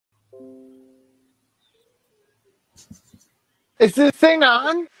Is this thing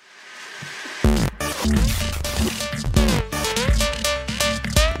on?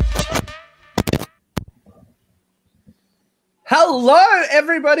 Hello,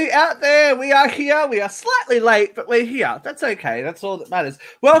 everybody out there. We are here. We are slightly late, but we're here. That's okay. That's all that matters.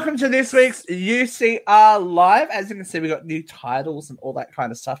 Welcome to this week's UCR Live. As you can see, we got new titles and all that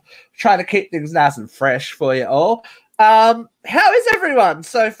kind of stuff. Trying to keep things nice and fresh for you all. How is everyone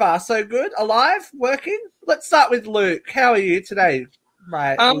so far? So good? Alive? Working? Let's start with Luke. How are you today,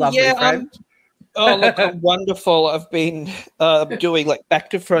 my lovely friend? I'm wonderful. I've been doing like back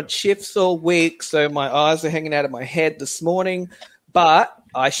to front shifts all week, so my eyes are hanging out of my head this morning, but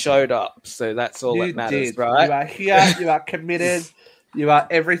I showed up, so that's all that matters, right? You are here, you are committed, you are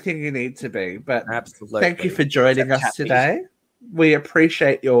everything you need to be. But absolutely, thank you for joining us today. We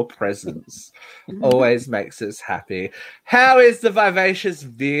appreciate your presence. Always makes us happy. How is the vivacious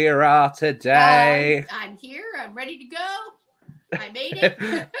Vera today? I'm here. I'm ready to go. I made it.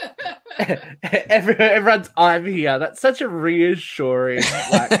 Everyone's I'm here. That's such a reassuring,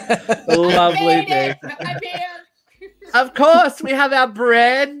 lovely thing. I'm here. Of course, we have our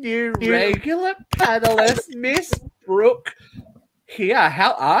brand new regular panelist, Miss Brooke, here.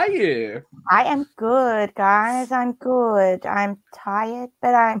 How are you? I am good, guys. I'm good. I'm tired,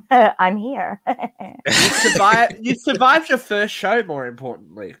 but I'm here. You survived your first show, more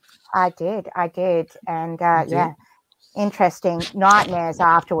importantly. I did. And yeah. Interesting nightmares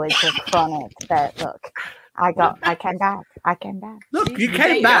afterwards were chronic, but look, I came back. Look, you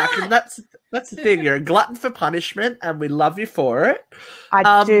came back, and that's the thing. You're a glutton for punishment, and we love you for it.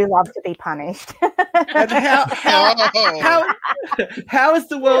 I do love to be punished. And how has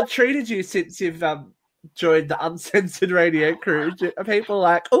the world treated you since you've joined the Uncensored Radio crew? Are people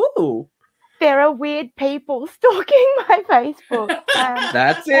like, ooh? There are weird people stalking my Facebook.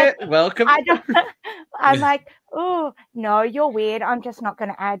 That's it. Welcome. I'm like, oh, no, you're weird. I'm just not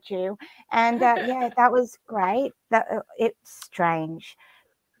going to add you. And yeah, that was great. It's strange.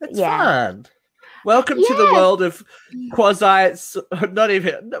 It's fun. Welcome to the world of quasi, not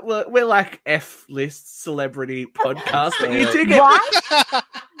even, we're like F-list celebrity podcast, but you do get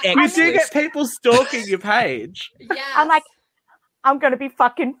people stalking your page. Yeah. I'm like, I'm going to be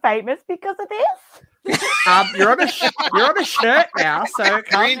fucking famous because of this. You're on a shirt now, so you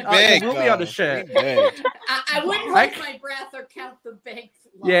will be on a shirt. I wouldn't hold my breath or count the banks.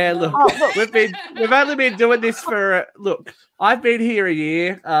 Yeah, look, we've only been doing this for I've been here a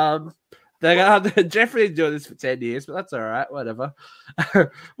year. Jeffrey's doing this for 10 years, but that's all right. Whatever.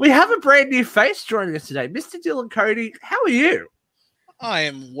 We have a brand new face joining us today, Mr. Dylan Cody. How are you? I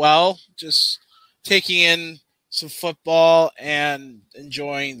am well. Just taking in some football and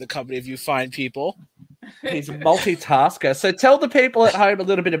enjoying the company of you fine people. He's a multitasker. So tell the people at home a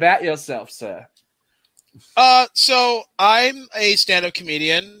little bit about yourself, sir. So I'm a stand-up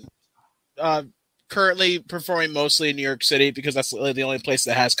comedian, currently performing mostly in New York City because that's really the only place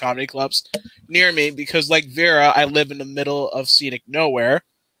that has comedy clubs near me, because like Vera, I live in the middle of scenic nowhere.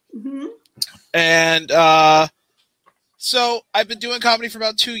 Mm-hmm. And so I've been doing comedy for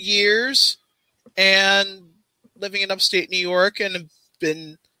about 2 years and living in upstate New York, and have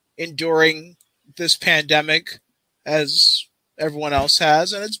been enduring this pandemic as everyone else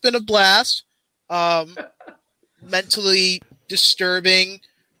has, and it's been a blast. Mentally disturbing,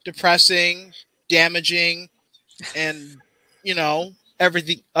 depressing, damaging, and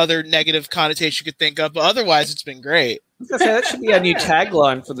everything other negative connotation you could think of, but otherwise it's been great. That should be our new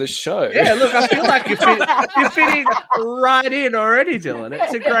tagline for this show. Yeah, look, I feel like you're fitting right in already, Dylan.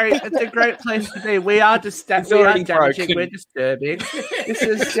 It's a great place to be. We are damaging, we're disturbing.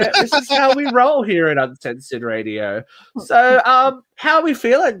 This is how we roll here at Uncensored Radio. So, how are we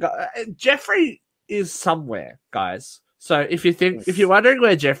feeling? Jeffrey is somewhere, guys. So if you're wondering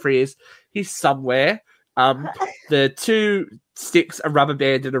where Jeffrey is, he's somewhere. The two sticks, a rubber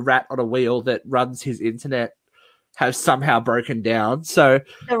band, and a rat on a wheel that runs his internet have somehow broken down. So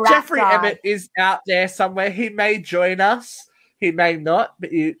Jeffrey Emmett is out there somewhere. He may join us. He may not.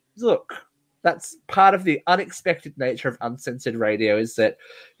 But that's part of the unexpected nature of Uncensored Radio, is that,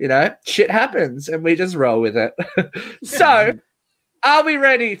 shit happens and we just roll with it. So are we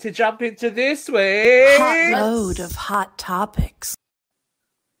ready to jump into this week? Hot load of hot topics.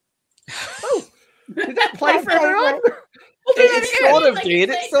 Oh, did that play for everyone?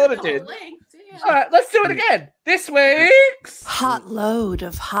 It sort of did. All right, let's do it again. This week's hot load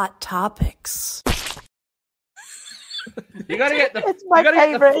of hot topics. You got to get the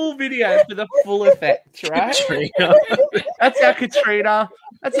full video for the full effect, right? That's our Katrina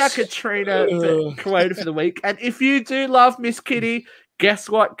quote for the week. And if you do love Miss Kitty, guess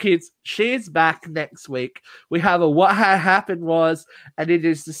what, kids? She's back next week. We have a What Had Happened Was, and it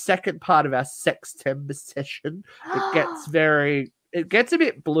is the second part of our Sextember session. It gets a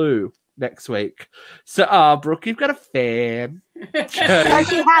bit blue next week. So, Brooke, you've got a fan. No, she has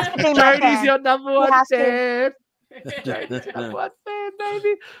to be my Jody's fan. your number one has to. fan. Jody's your number one fan,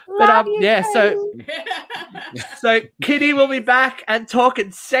 baby. Love you, yeah, Jody. so Kitty will be back and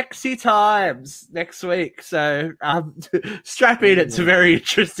talking sexy times next week. So strap in. It's a very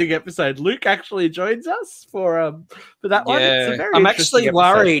interesting episode. Luke actually joins us for that one. It's a very I'm interesting actually episode.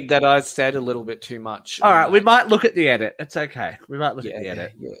 worried that I said a little bit too much. All right, we might look at the edit. It's okay. We might look at the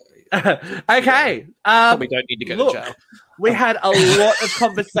edit. Okay. Probably don't need to go look, to jail. We had a lot of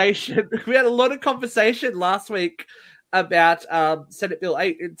conversation. We had a lot of conversation last week about Senate Bill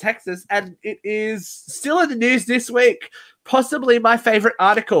 8 in Texas, and it is still in the news this week. Possibly my favorite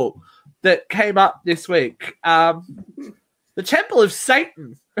article that came up this week. The Temple of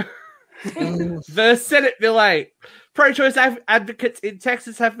Satan versus Senate Bill 8. Pro-choice advocates in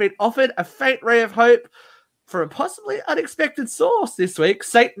Texas have been offered a faint ray of hope for a possibly unexpected source this week.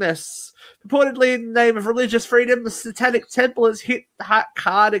 Satanists. Purportedly in the name of religious freedom, the Satanic Temple has hit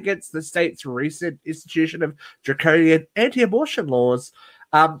hard against the state's recent institution of draconian anti-abortion laws.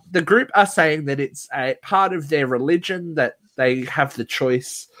 The group are saying that it's a part of their religion, that they have the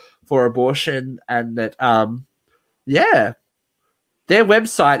choice for abortion, and that, their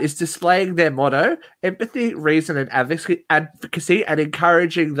website is displaying their motto, empathy, reason, and advocacy, and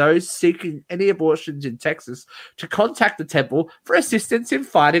encouraging those seeking any abortions in Texas to contact the temple for assistance in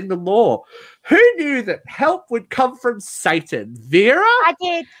fighting the law. Who knew that help would come from Satan? Vera? I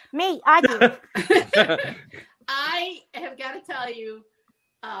did. I did. I have got to tell you,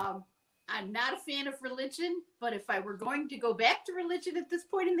 I'm not a fan of religion, but if I were going to go back to religion at this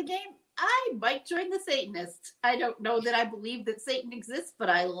point in the game, I might join the Satanists. I don't know that I believe that Satan exists, but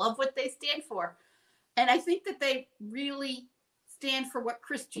I love what they stand for. And I think that they really stand for what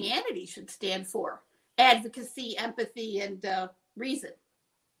Christianity should stand for. Advocacy, empathy, and reason.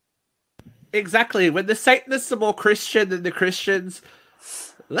 Exactly. When the Satanists are more Christian than the Christians,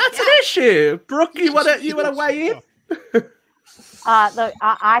 that's an issue. Brooke, you want to weigh in? Look,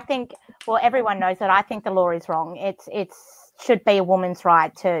 I think, well, everyone knows that I think the law is wrong. It's should be a woman's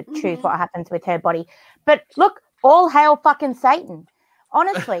right to choose what happens with her body. But look, all hail fucking Satan.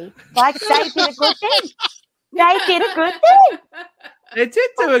 Honestly, like, they did a good thing. They did a good thing. They did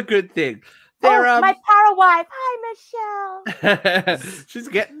do a good thing. They're, my para wife. Hi, Michelle. She's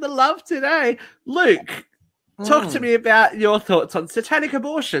getting the love today. Luke, talk to me about your thoughts on satanic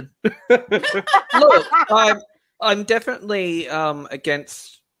abortion. Look, I'm definitely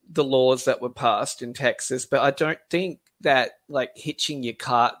against the laws that were passed in Texas, but I don't think that, like, hitching your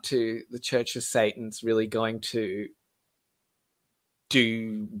cart to the Church of Satan's really going to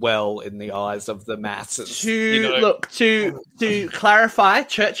do well in the eyes of the masses. To clarify,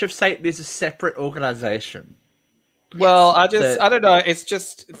 Church of Satan is a separate organization. Well, I don't know. It's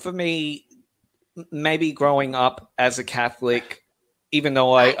just, for me, maybe growing up as a Catholic, even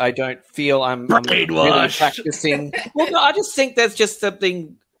though I don't feel I'm really practicing. Well, no, I just think there's just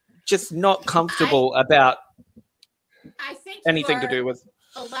something just not comfortable about I think anything to do with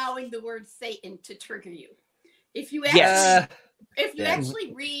allowing the word Satan to trigger you. If you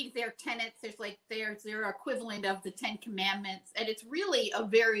actually read their tenets, there's their equivalent of the 10 Commandments, and it's really a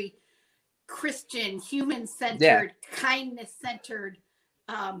very Christian, human-centered, kindness-centered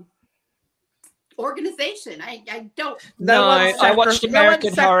organization. I watched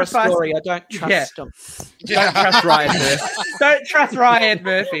American Horror Story. I don't trust them. Don't trust Ryan Murphy. Don't trust Ryan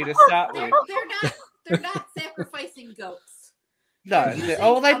Murphy to start with. They're not sacrificing goats. No.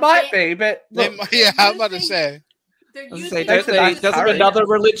 They might be, but look, I'm about to say. Doesn't another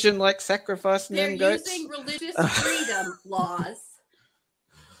religion like sacrificing them goats? They're using religious freedom laws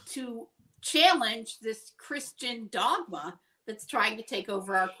to challenge this Christian dogma that's trying to take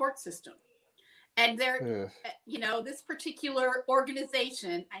over our court system. And they're, this particular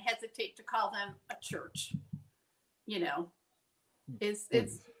organization, I hesitate to call them a church,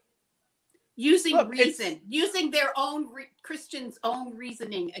 it's using reason, using their own Christians' own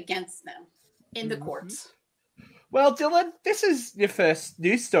reasoning against them in the courts. Well, Dylan, this is your first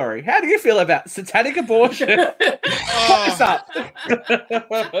news story. How do you feel about satanic abortion? Put this up.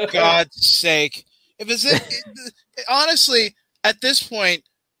 For God's sake. Honestly, at this point,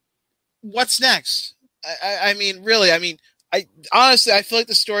 what's next? I mean, really, I honestly feel like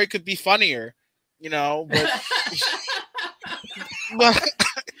the story could be funnier, but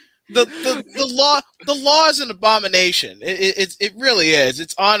the law is an abomination. It really is.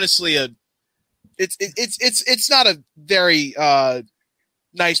 It's honestly it's not a very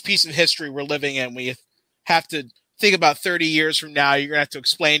nice piece of history we're living in. We have to think about 30 years from now, you're going to have to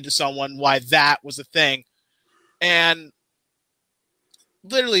explain to someone why that was a thing. And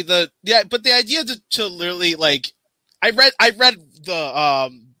literally but the idea to literally like, I read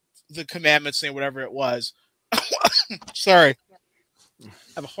the commandments thing, whatever it was. Sorry. I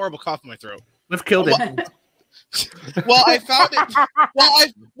have a horrible cough in my throat. We've killed it. Well, I found it.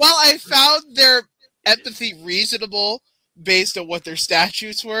 While I found their empathy reasonable based on what their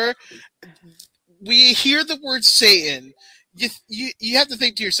statutes were, we hear the word Satan. You have to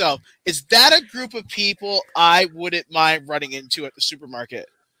think to yourself: is that a group of people I wouldn't mind running into at the supermarket?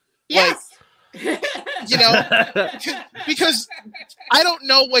 Yes. Like, because I don't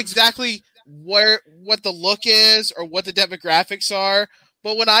know exactly what the look is or what the demographics are,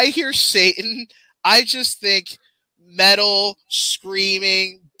 but when I hear Satan, I just think metal,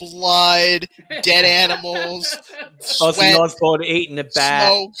 screaming, blood, dead animals, Ozzy Osbourne eating a bat,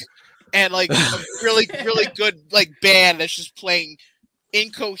 smoke, and like a really, really good like band that's just playing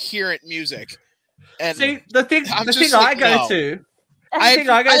incoherent music. And see, the thing I don't think of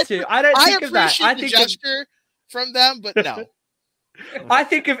that. I think gesture from them, but no. I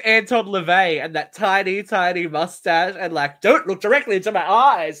think of Anton LaVey and that tiny, tiny mustache, and like, don't look directly into my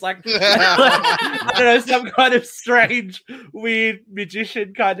eyes. Like, I don't know, some kind of strange, weird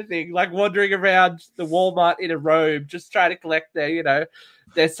magician kind of thing, like wandering around the Walmart in a robe, just trying to collect their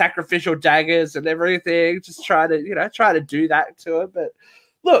sacrificial daggers and everything, just trying to do that to him. But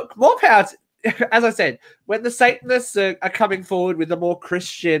look, more power to, as I said, when the Satanists are coming forward with a more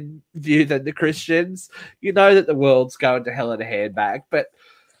Christian view than the Christians, you know that the world's going to hell in a handbag. But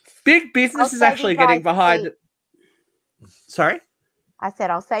big business is actually getting behind it. Sorry? I said,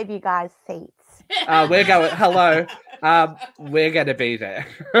 I'll save you guys seats. We're going, hello. We're going to be there.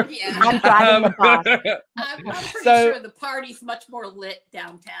 Yeah. I'm driving the bus. I'm pretty sure the party's much more lit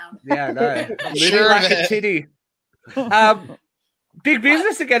downtown. Yeah, I know. Living like a titty. Big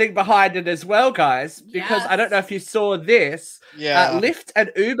business are getting behind it as well, guys, because I don't know if you saw this. Yeah. Lyft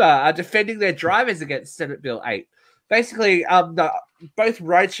and Uber are defending their drivers against Senate Bill 8. Basically, both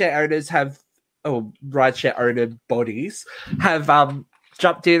rideshare owner bodies have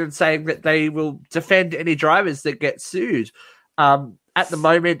jumped in and saying that they will defend any drivers that get sued. At the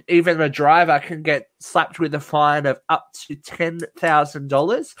moment, even a driver can get slapped with a fine of up to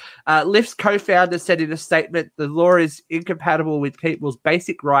 $10,000. Lyft's co-founder said in a statement, the law is incompatible with people's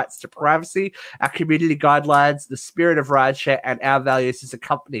basic rights to privacy, our community guidelines, the spirit of rideshare, and our values as a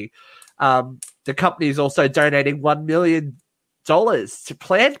company. The company is also donating $1 million to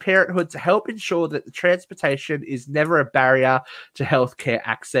Planned Parenthood to help ensure that the transportation is never a barrier to healthcare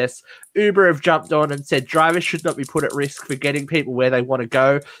access. Uber have jumped on and said drivers should not be put at risk for getting people where they want to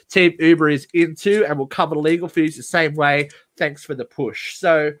go. Team Uber is into and will cover legal fees the same way. Thanks for the push.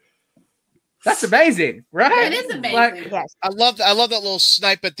 So that's amazing, right? It is amazing. Yes. I love that little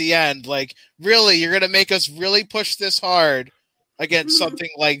snipe at the end. Like, really, you're going to make us really push this hard against something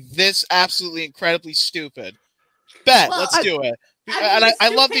like this absolutely incredibly stupid. Let's do it. I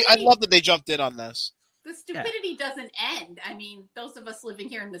love that they jumped in on this. The stupidity doesn't end. I mean, those of us living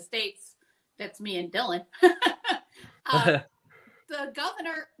here in the States, that's me and Dylan. The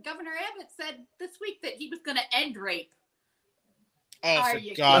Governor Abbott said this week that he was going to end rape. Oh, Are for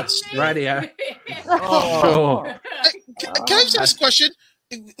you God's kidding me? Radio. Oh. Can I just ask a question?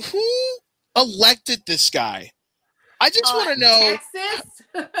 Who elected this guy? I just want to know. Texas?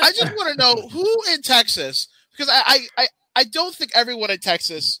 I just want to know who in Texas. Because I don't think everyone in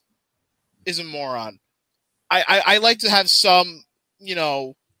Texas is a moron. I like to have some,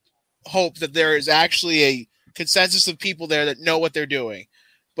 hope that there is actually a consensus of people there that know what they're doing.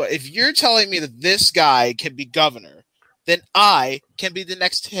 But if you're telling me that this guy can be governor, then I can be the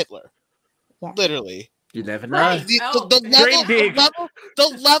next Hitler. Yeah. Literally. You never know. Right. The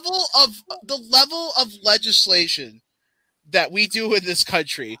level of legislation that we do in this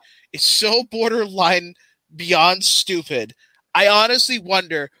country is so borderline beyond stupid. I honestly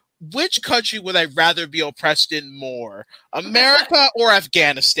wonder, which country would I rather be oppressed in more, America or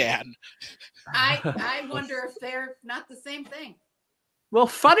Afghanistan? I wonder if they're not the same thing. Well,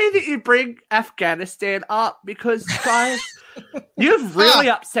 funny that you bring Afghanistan up because, guys, you've really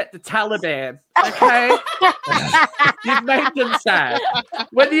upset the Taliban, okay? You've made them sad.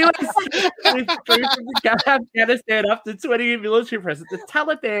 When the US withdrew from Afghanistan after 20-year military presence, the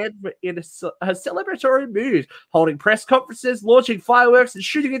Taliban were in a celebratory mood, holding press conferences, launching fireworks, and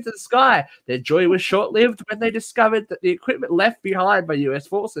shooting into the sky. Their joy was short-lived when they discovered that the equipment left behind by US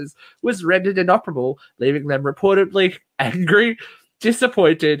forces was rendered inoperable, leaving them reportedly angry.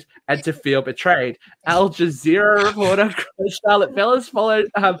 disappointed and to feel betrayed. Al Jazeera reporter Charlotte Fellows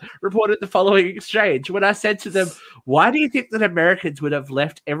reported the following exchange. When I said to them, why do you think that Americans would have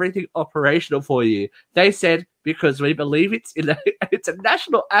left everything operational for you? They said, because we believe it's a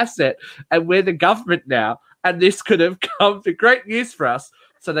national asset and we're the government now, and this could have come to great use for us.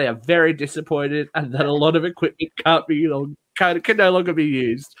 So they are very disappointed and that a lot of equipment can no longer be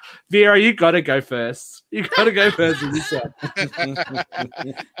used. Vera, you got to go first. You got to go first with this one.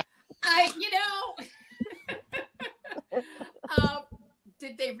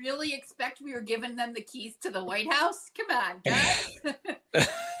 Did they really expect we were giving them the keys to the White House? Come on, guys.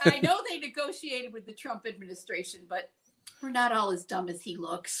 I know they negotiated with the Trump administration, but we're not all as dumb as he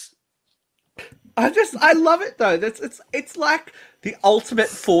looks. I love it though. It's like the ultimate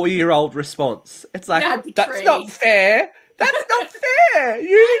 4-year-old response. It's like, that's not fair. That's not fair.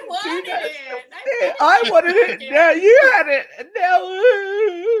 You didn't do that. I wanted it. Now you had it. And now,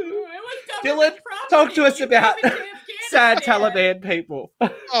 Dylan, talk to us about sad Taliban people.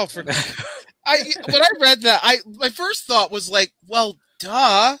 Oh, when I read that, my first thought was like, well,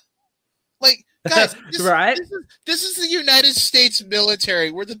 duh. Like, guys, this is the United States military.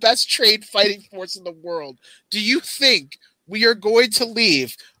 We're the best trained fighting force in the world. Do you think we are going to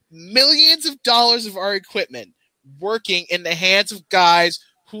leave millions of dollars of our equipment working in the hands of guys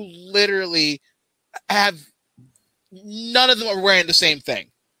who literally have none of them are wearing the same thing?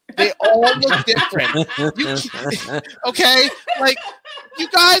 They all look different. Okay? Like, you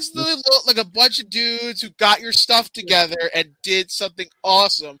guys look like a bunch of dudes who got your stuff together and did something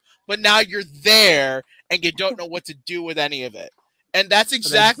awesome, but now you're there and you don't know what to do with any of it. And that's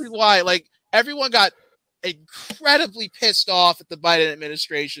exactly why, like, everyone got incredibly pissed off at the Biden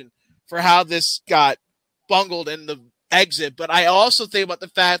administration for how this got bungled in the exit. But I also think about the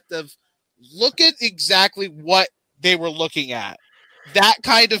fact of, look at exactly what they were looking at. That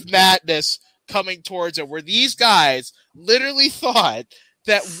kind of madness coming towards it, where these guys literally thought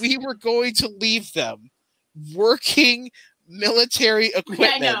that we were going to leave them working military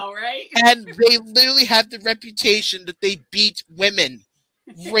equipment. I know, right? And they literally have the reputation that they beat women,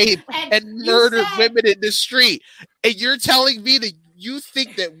 rape, and murdered women in the street. And you're telling me that you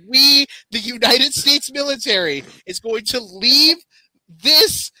think that we, the United States military, is going to leave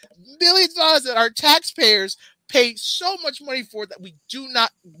this millions of dollars that our taxpayers pay so much money for that we do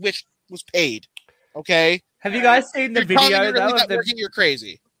not wish was paid? Okay? Have you guys seen the video though of them? You're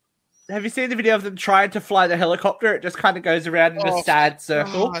crazy. Have you seen the video of them trying to fly the helicopter? It just kind of goes around in a sad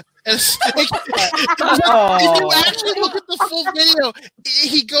circle. If you actually look at the full video,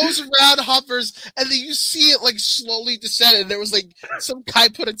 he goes around, hovers, and then you see it like slowly descend. And there was like some guy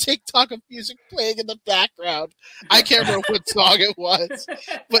put a TikTok of music playing in the background. I can't remember what song it was,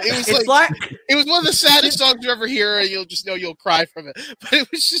 but it was it was one of the saddest songs you ever hear, and you'll just know you'll cry from it. But it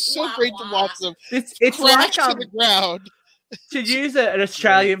was just so great to watch them. It's crash to the ground. To use an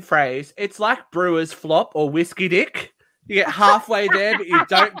Australian phrase, it's like Brewer's flop or whiskey dick. You get halfway there, but you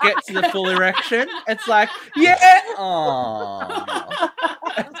don't get to the full erection. It's like, yeah, aww.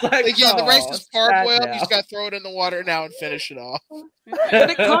 It's like, the race is parboiled. You just got to throw it in the water now and finish it off.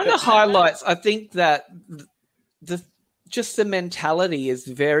 But it kind of highlights, I think, that the mentality is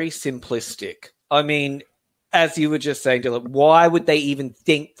very simplistic. I mean, as you were just saying, Dylan, why would they even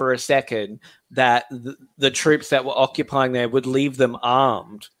think for a second that the troops that were occupying there would leave them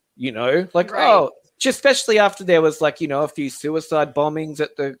armed? You know, like, just especially after there was like, you know, a few suicide bombings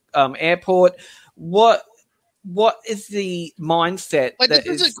at the airport. What is the mindset? Like, this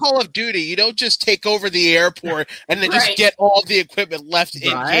isn't Call of Duty. You don't just take over the airport and then just get all the equipment left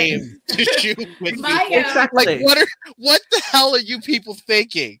in game to shoot with people. Exactly. Like, what the hell are you people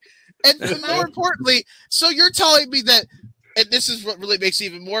thinking? And more importantly, so you're telling me that, and this is what really makes it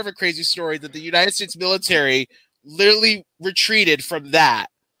even more of a crazy story, that the United States military literally retreated from that.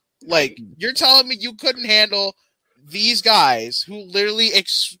 Like, you're telling me you couldn't handle these guys who literally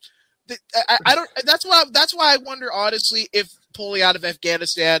I don't. That's why I wonder, honestly, if pulling out of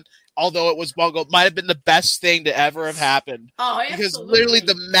Afghanistan, although it was bungled, might have been the best thing to ever have happened. Oh, absolutely. Because literally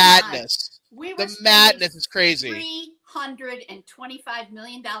the madness, is crazy. $325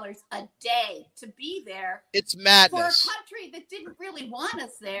 million a day to be there. It's madness for a country that didn't really want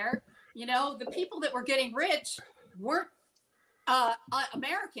us there. You know, the people that were getting rich weren't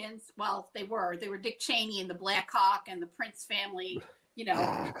Americans. Well, they were Dick Cheney and the Black Hawk and the Prince family. You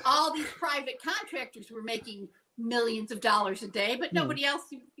know, all these private contractors were making millions of dollars a day, but nobody else,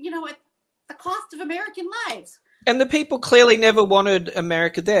 you know, at the cost of American lives. And the people clearly never wanted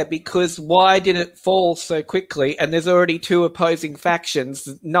America there, because why did it fall so quickly? And there's already two opposing factions,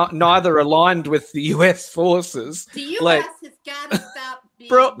 neither aligned with the U.S. forces. The U.S. has got to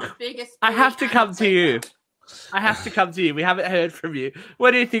Brooke, biggest I have to bully come on to the you. playground. I have to come to you. We haven't heard from you.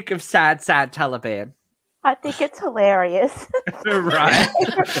 What do you think of sad Taliban? I think it's hilarious. Right.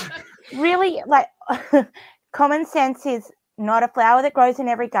 Really, like, common sense is not a flower that grows in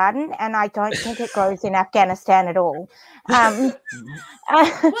every garden, and I don't think it grows in Afghanistan at all. Well, there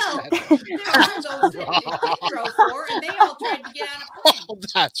are those that it did grow for, and they all tried to get on a plane. Oh,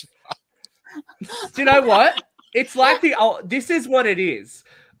 that's Do you know what? It's like this is what it is.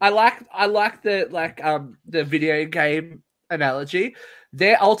 I like the video game analogy.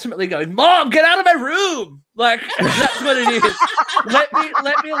 They're ultimately going, Mom, get out of my room. Like, that's what it is. Let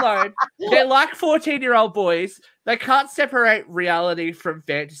me alone. They're like 14-year-old boys. They can't separate reality from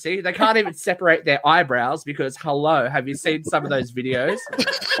fantasy. They can't even separate their eyebrows because, hello, have you seen some of those videos?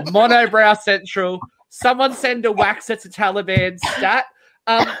 Monobrow Central. Someone send a waxer to Taliban stat.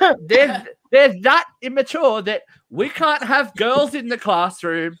 They're that immature that we can't have girls in the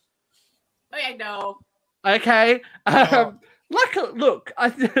classroom. I know. Okay. Look,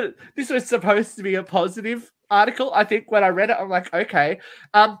 this was supposed to be a positive article. I think when I read it, I'm like, okay,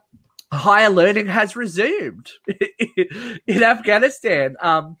 higher learning has resumed in Afghanistan.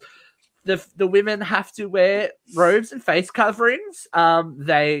 The women have to wear robes and face coverings.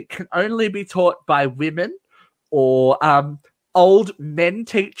 They can only be taught by women or old men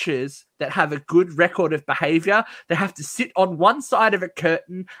teachers that have a good record of behavior. They have to sit on one side of a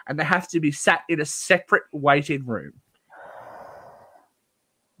curtain and they have to be sat in a separate waiting room.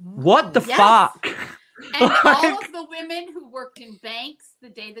 What the fuck? And all of the women who worked in banks the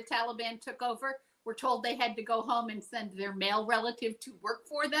day the Taliban took over were told they had to go home and send their male relative to work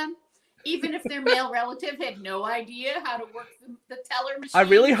for them, even if their male relative had no idea how to work the teller machine. I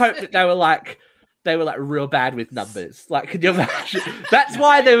really hope that they were like real bad with numbers. Like, can you imagine? That's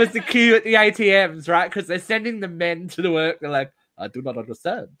why there was the queue at the ATMs, right? Because they're sending the men to the work. They're like, I do not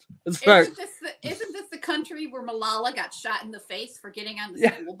understand. Isn't this the country where Malala got shot in the face for getting on the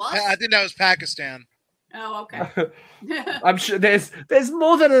school bus? I think that was Pakistan. Oh, okay. I'm sure there's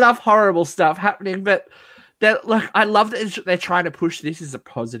more than enough horrible stuff happening, but I love that they're trying to push this as a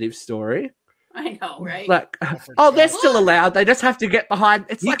positive story. I know, right? Like, they're still allowed. They just have to get behind.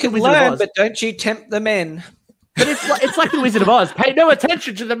 It's You like can the Wizard of learn, Oz. but don't you tempt the men. But it's like the Wizard of Oz. Pay no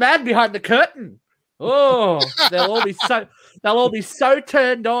attention to the man behind the curtain. Oh, they'll all be so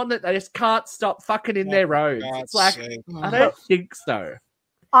turned on that they just can't stop fucking in their robes. It's like, I don't think so.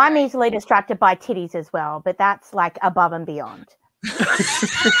 I'm easily distracted by titties as well, but that's like above and beyond.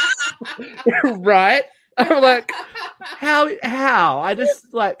 Right? I'm like, how? I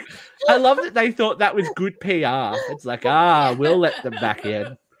just like, I love that they thought that was good PR. It's like, we'll let them back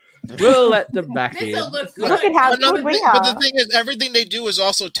in. We'll let them back in. Look at how good we are. But the thing is, everything they do is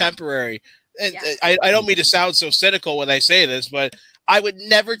also temporary. And I don't mean to sound so cynical when I say this, but I would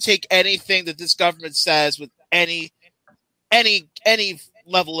never take anything that this government says with any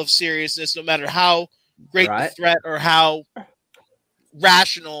level of seriousness, no matter how great the threat or how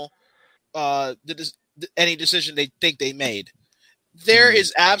rational any decision they think they made. There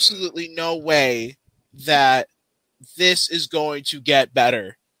is absolutely no way that this is going to get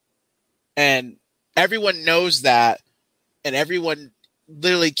better. And everyone knows that, and everyone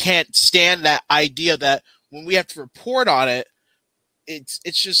literally can't stand that idea that when we have to report on it, it's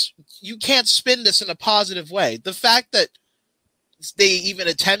just, you can't spin this in a positive way. The fact that they even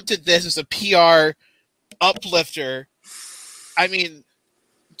attempted this as a PR uplifter, I mean,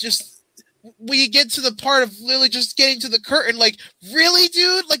 just when you get to the part of literally just getting to the curtain, like, really,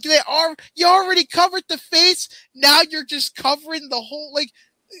 dude? Like, you already covered the face, now you're just covering the whole, like,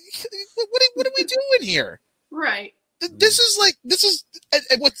 what are we doing here? Right. This is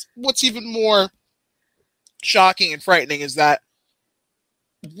what's even more shocking and frightening is that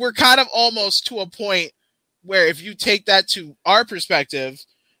we're kind of almost to a point where if you take that to our perspective,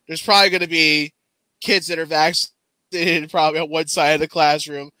 there's probably going to be kids that are vaccinated probably on one side of the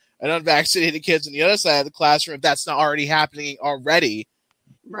classroom and unvaccinated kids on the other side of the classroom if that's not already happening already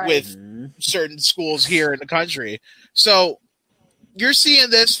with certain schools here in the country. So you're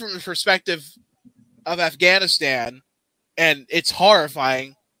seeing this from the perspective of Afghanistan, and it's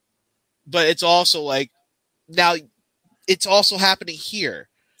horrifying, but it's also like, now it's also happening here.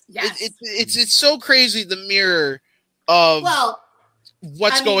 Yes. It's so crazy, the mirror of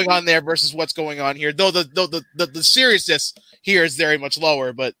what's going on there versus what's going on here. Though the seriousness here is very much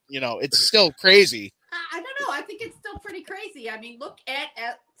lower, but it's still crazy. I don't know. I think it's still pretty crazy. I mean, look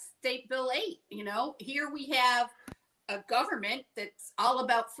at State Bill 8. Here we have a government that's all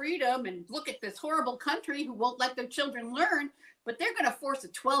about freedom, and look at this horrible country who won't let their children learn, but they're going to force a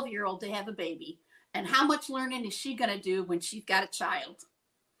 12-year-old to have a baby. And how much learning is she going to do when she's got a child?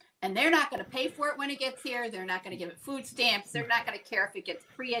 And they're not going to pay for it when it gets here. They're not going to give it food stamps. They're not going to care if it gets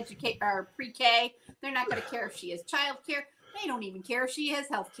pre-K. They're not going to care if she has childcare. They don't even care if she has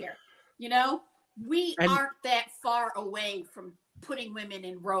health care. You know, we aren't that far away from putting women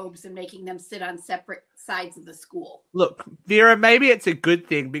in robes and making them sit on separate sides of the school. Look, Vera, maybe it's a good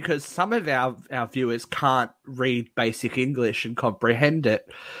thing because some of our viewers can't read basic English and comprehend it.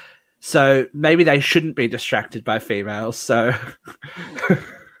 So maybe they shouldn't be distracted by females. So, you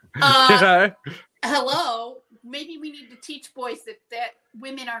know. Hello. Maybe we need to teach boys that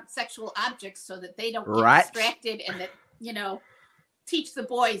women aren't sexual objects so that they don't get distracted, and that, you know, teach the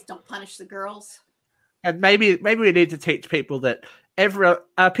boys, don't punish the girls. And maybe we need to teach people that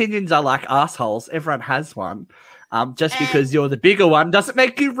opinions are like assholes. Everyone has one. Just because you're the bigger one doesn't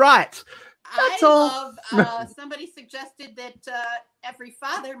make you right. That's all. Somebody suggested that every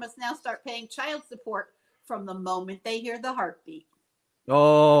father must now start paying child support from the moment they hear the heartbeat.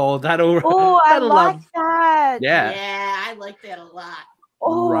 Oh, I like that. Yeah, I like that a lot.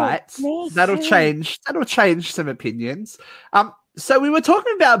 Oh, right. That'll change some opinions. So we were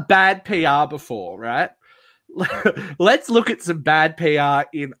talking about bad PR before, right? Let's look at some bad PR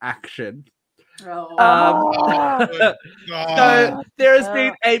in action. So there has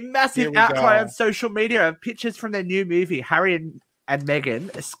been a massive outcry on social media of pictures from their new movie. Harry and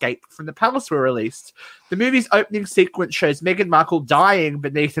Meghan Escape from the Palace were released. The movie's opening sequence shows Meghan Markle dying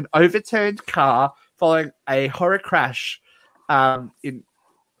beneath an overturned car following a horror crash. That's been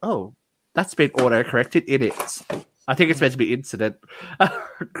auto-corrected. It is. I think it's meant to be incident.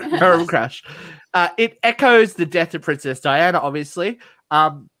 Horrible crash. It echoes the death of Princess Diana, obviously.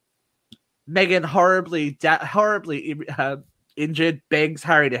 Meghan horribly injured, begs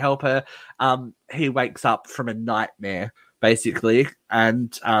Harry to help her. He wakes up from a nightmare, basically,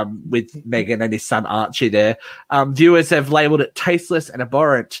 and with Meghan and his son Archie there. Viewers have labelled it tasteless and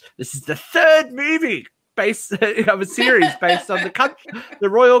abhorrent. This is the third movie of a series based on the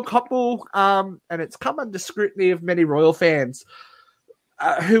royal couple, and it's come under scrutiny of many royal fans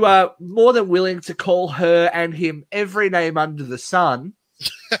who are more than willing to call her and him every name under the sun.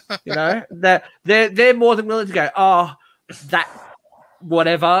 You know, that they're more than willing to go, that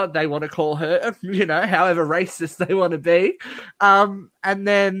whatever they want to call her, you know, however racist they want to be, and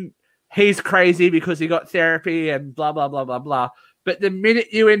then he's crazy because he got therapy and blah blah blah blah blah. But the minute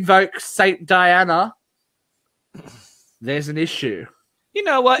you invoke Saint Diana, there's an issue. You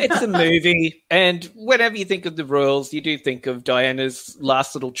know what? It's a movie, and whenever you think of the royals, you do think of Diana's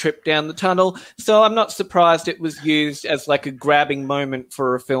last little trip down the tunnel. So I'm not surprised it was used as like a grabbing moment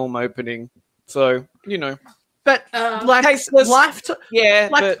for a film opening. So, you know. But Lifetime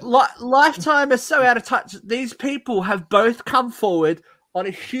is so out of touch. These people have both come forward on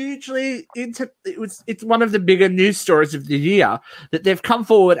a hugely it's one of the bigger news stories of the year that they've come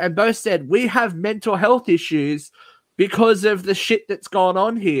forward and both said we have mental health issues because of the shit that's gone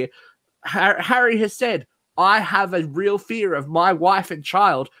on here. Harry has said, I have a real fear of my wife and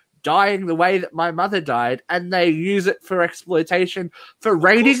child dying the way that my mother died, and they use it for exploitation for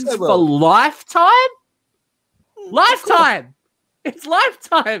ratings for Lifetime? Lifetime! It's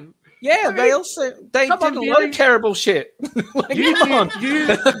Lifetime! Yeah, I mean, they did a lot of terrible shit. Like,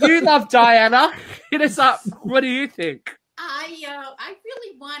 you love Diana. Hit us up. What do you think? I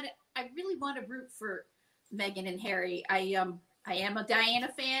really want to root for Meghan and Harry. I am a Diana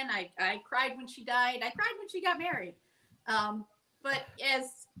fan. I cried when she died. I cried when she got married. But as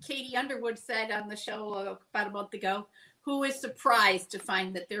Katie Underwood said on the show about a month ago, who is surprised to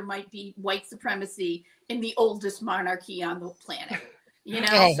find that there might be white supremacy in the oldest monarchy on the planet? You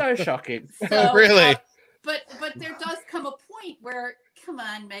know, so shocking. So, really? But there does come a point where, come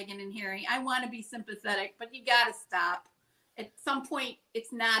on, Meghan and Harry, I want to be sympathetic, but you got to stop. At some point,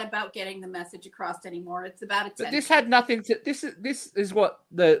 it's not about getting the message across anymore. It's about attention. But this had nothing to. This is what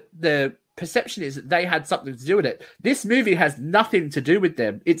the perception is, that they had something to do with it. This movie has nothing to do with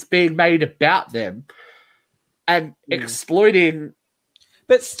them. It's being made about them and exploiting.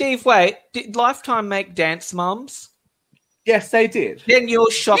 But Steve, wait, did Lifetime make Dance Moms? Yes, they did. Then you're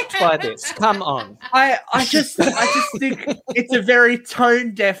shocked by this. Come on. I just think it's a very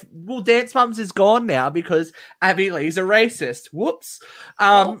tone deaf. Well, Dance Moms is gone now because Abby Lee's a racist. Whoops.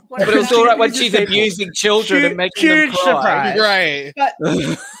 But it was all right when she's abusing children and making them cry. Right. But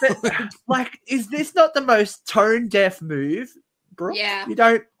like, is this not the most tone deaf move, Brooke? Yeah. You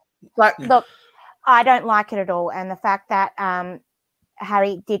don't like. Look, I don't like it at all, and the fact that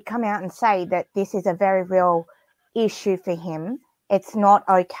Harry did come out and say that this is a very real issue for him. It's not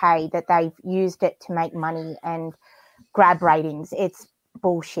okay that they've used it to make money and grab ratings. It's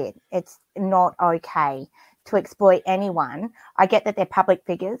bullshit. It's not okay. to exploit anyone. I get that they're public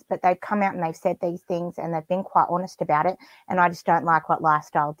figures, but they've come out and they've said these things and they've been quite honest about it. And I just don't like what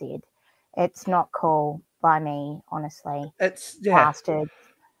Lifestyle did. It's not cool by me, honestly. It's bastard.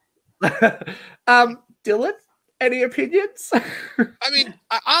 Dylan, any opinions? I mean,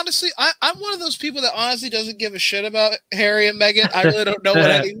 I'm one of those people that honestly doesn't give a shit about Harry and Meghan. I really don't know what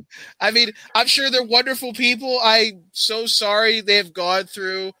any. I mean, I'm sure they're wonderful people. I'm so sorry they've gone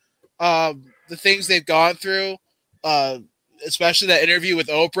through the things they've gone through, especially that interview with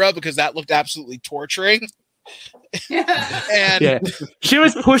Oprah, because that looked absolutely torturing. And she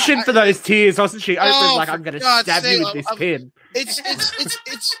was pushing for those tears, wasn't she? Oprah's like, I'm going to stab you with this pin.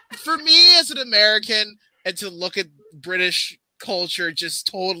 It's for me as an American, and to look at British culture just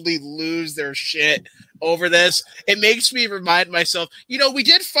totally lose their shit over this. It makes me remind myself, we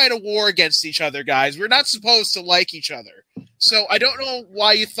did fight a war against each other, guys. We're not supposed to like each other. So I don't know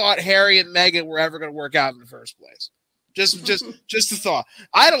why you thought Harry and Meghan were ever going to work out in the first place. Just a thought.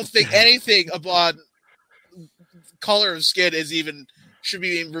 I don't think anything about color of skin should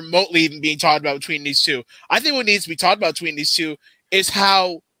be remotely even being talked about between these two. I think what needs to be talked about between these two is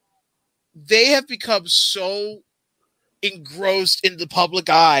how they have become so engrossed in the public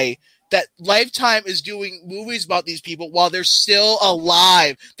eye that Lifetime is doing movies about these people while they're still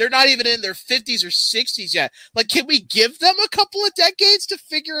alive. They're not even in their 50s or 60s yet. Like, can we give them a couple of decades to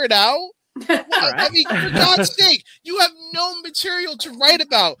figure it out? I mean, for God's sake, you have no material to write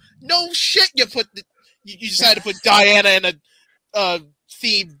about. No shit, you decided to put Diana in a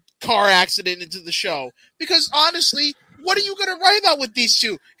themed car accident into the show. Because honestly, what are you going to write about with these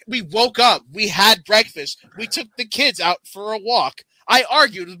two? We woke up, we had breakfast, we took the kids out for a walk. I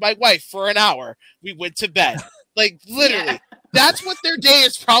argued with my wife for an hour. We went to bed. Like, literally. That's what their day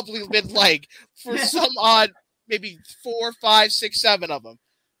has probably been like for some odd, maybe 4, 5, 6, 7 of them.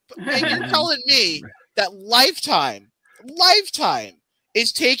 And you're telling me that Lifetime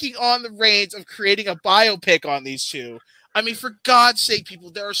is taking on the reins of creating a biopic on these two. I mean, for God's sake,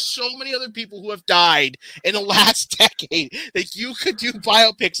 people, there are so many other people who have died in the last decade that you could do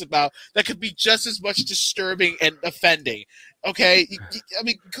biopics about that could be just as much disturbing and offending. Okay? I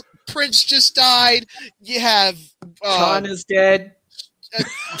mean, Prince just died. You have... China's dead.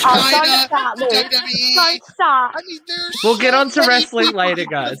 China, WWE. Don't start. I mean, we'll get on to wrestling later,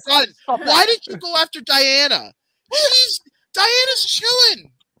 guys. Why did you go after Diana? Diana's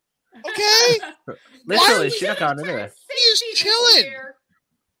chilling. Okay? Literally, she's not going anywhere. She's chilling.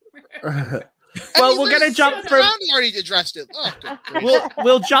 Well, we're going to jump from. Already addressed it. Oh,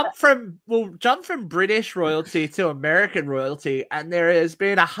 we'll jump from British royalty to American royalty, and there has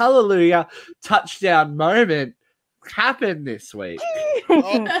been a hallelujah touchdown moment happen this week.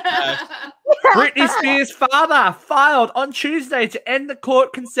 Britney Spears' father filed on Tuesday to end the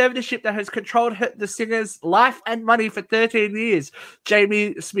court conservatorship that has controlled the singer's life and money for 13 years.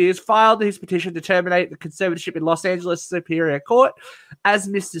 Jamie Spears filed his petition to terminate the conservatorship in Los Angeles Superior Court. As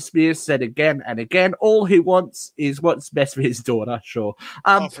Mr. Spears said again and again, all he wants is what's best for his daughter, sure.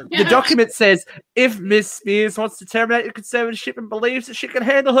 The document says, if Ms. Spears wants to terminate the conservatorship and believes that she can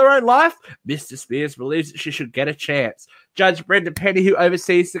handle her own life, Mr. Spears believes that she should get a chance. Judge Brendan Penny, who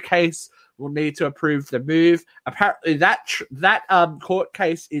oversees the case, will need to approve the move. Apparently, that court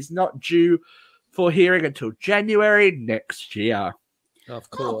case is not due for hearing until January next year. Of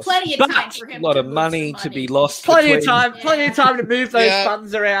course, plenty of time for him. A lot of money to be lost. Plenty of time to move those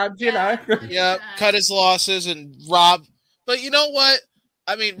funds around. You know, cut his losses and rob. But you know what?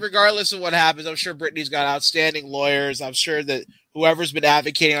 I mean, regardless of what happens, I'm sure Britney's got outstanding lawyers. I'm sure that whoever's been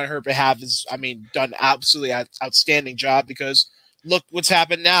advocating on her behalf has, done absolutely outstanding job, because look what's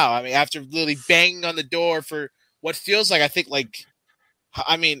happened now. I mean, after literally banging on the door for what feels like,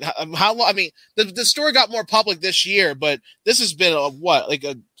 how long? I mean, the story got more public this year, but this has been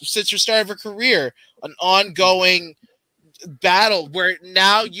since the start of her career, an ongoing battle where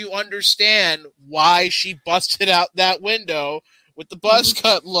now you understand why she busted out that window with the buzz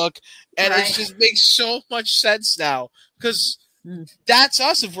cut look, and it just makes so much sense now, because that's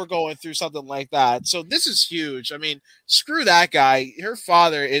us if we're going through something like that. So this is huge. I mean, screw that guy. Her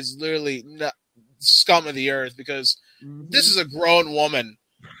father is literally scum of the earth, because this is a grown woman.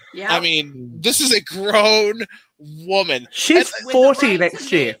 Yeah. I mean, this is a grown woman. She's 40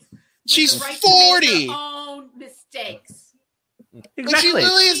 next year. She's 40. Her own mistakes. Exactly. Like, she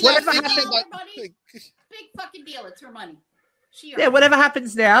really is not thinking about money. Big fucking deal. It's her money. Whatever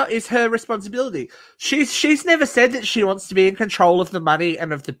happens now is her responsibility. She's never said that she wants to be in control of the money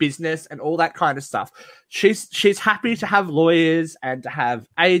and of the business and all that kind of stuff. She's happy to have lawyers and to have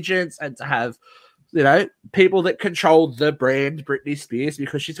agents and to have you know, people that control the brand Britney Spears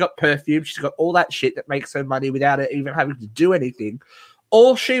because she's got perfume, she's got all that shit that makes her money without her even having to do anything.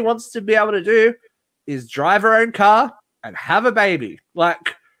 All she wants to be able to do is drive her own car and have a baby.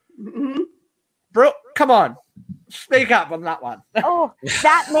 Like, Brooke, come on. Speak up on that one. Oh,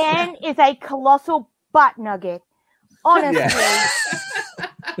 that man is a colossal butt nugget. Honestly.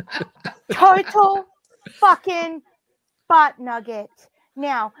 Total fucking butt nugget.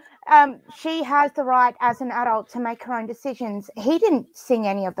 Now, she has the right as an adult to make her own decisions. He didn't sing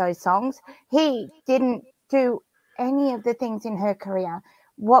any of those songs. He didn't do any of the things in her career.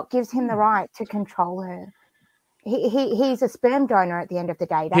 What gives him the right to control her? He's a sperm donor at the end of the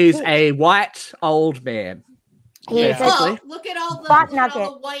day. He's a white old man. Well, look at all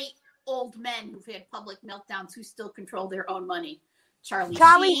the white old men who've had public meltdowns who still control their own money.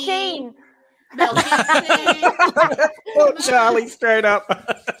 Charlie Sheen. Mel Gibson. Charlie, straight up.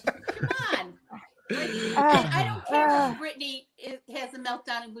 Come on. I don't care if Britney has a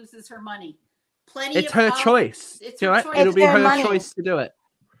meltdown and loses her money. It's her choice. It'll be her choice to do it.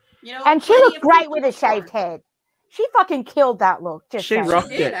 You know, and she looked great with a shaved head. She fucking killed that look. She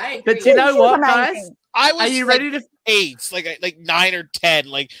rocked it. But you know what, guys? I was Are you ready to 8, like 9 or 10?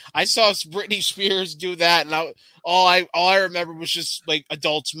 Like I saw Britney Spears do that, and all I remember was just like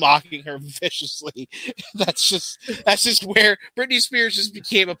adults mocking her viciously. That's just where Britney Spears just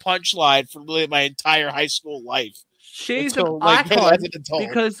became a punchline for really my entire high school life. She's an icon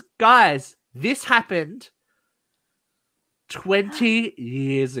because, guys, this happened 20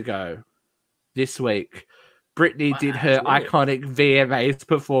 years ago this week. Britney did her iconic VMAs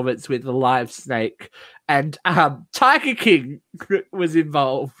performance with the Live Snake, and Tiger King was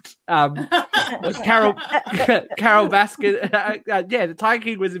involved. Carol Baskin, the Tiger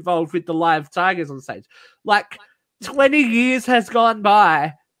King was involved with the live tigers on stage. Like 20 years has gone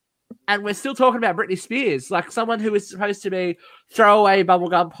by, and we're still talking about Britney Spears, like someone who was supposed to be throwaway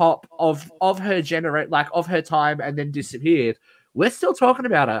bubblegum pop of her of her time, and then disappeared. We're still talking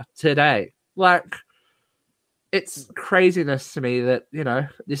about her today. Like, it's craziness to me that, you know,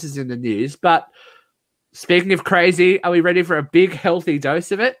 this is in the news. But speaking of crazy, are we ready for a big, healthy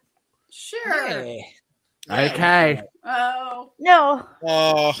dose of it? Sure. Yeah. Okay. Oh. No.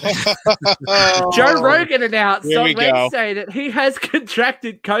 Joe Rogan announced on Wednesday that he has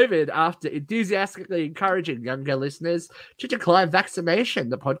contracted COVID after enthusiastically encouraging younger listeners to decline vaccination.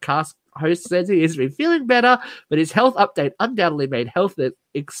 The podcast host says he has been feeling better, but his health update undoubtedly made health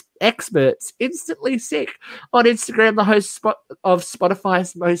experts instantly sick. On Instagram, the host of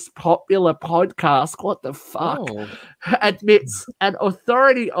Spotify's most popular podcast, what the fuck, admits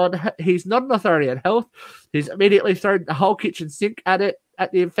he's not an authority on health. He's immediately thrown the whole kitchen sink at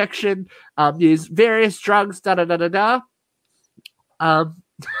the infection, used various drugs, Ivermectin.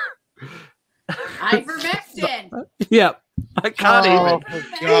 Yep. I can't even.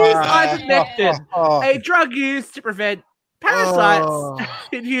 Use ivermectin, a drug used to prevent parasites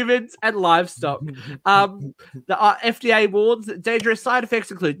in humans and livestock. The FDA warns that dangerous side effects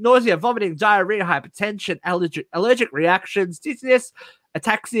include nausea, vomiting, diarrhea, hypertension, allergic reactions, dizziness,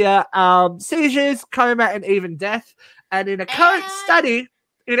 ataxia, seizures, coma, and even death. And in a current study,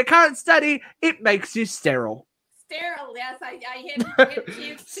 it makes you sterile. Sterile, yes, I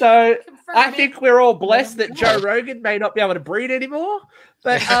hit So I think we're all blessed that Joe Rogan may not be able to breed anymore.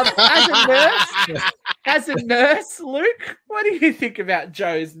 But as a nurse, Luke, what do you think about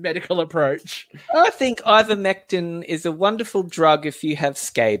Joe's medical approach? I think ivermectin is a wonderful drug if you have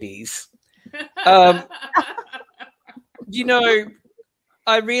scabies. You know,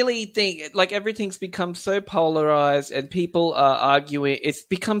 I really think like everything's become so polarized and people are arguing. It's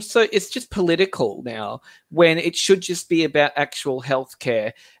just political now when it should just be about actual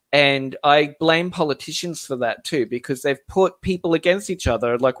healthcare. And I blame politicians for that too, because they've put people against each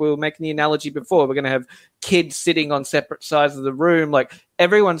other. Like we were making the analogy before, we're going to have kids sitting on separate sides of the room. Like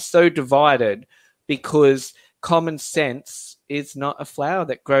everyone's so divided because common sense is not a flower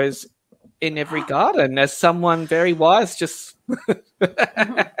that grows in every garden, as someone very wise just...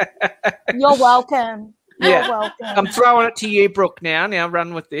 You're welcome. You're welcome. I'm throwing it to you, Brooke, now. Now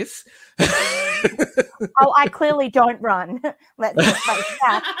run with this. Oh, I clearly don't run. Let's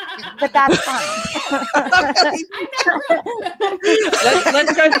that. But that's fine.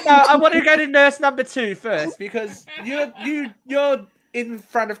 Let's go. I want to go to nurse number 2 first, because you're in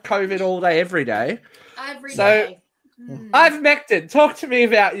front of COVID all day, every day. Every day. Ivermectin. Talk to me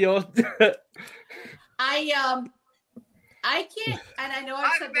about your. I can't, and I know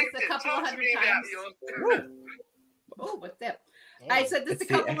I've said this a couple of hundred times. Oh, what's that? I said this a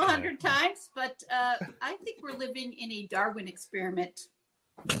couple of hundred times, but I think we're living in a Darwin experiment.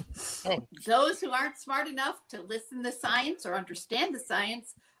 Those who aren't smart enough to listen to science or understand the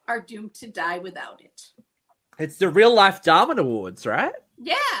science are doomed to die without it. It's the Real Life Darwin Awards, right?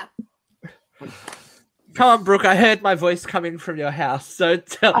 Yeah. Come on, Brooke. I heard my voice coming from your house. So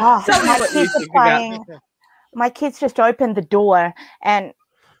tell me my what you kids are think about. playing. My kids just opened the door, and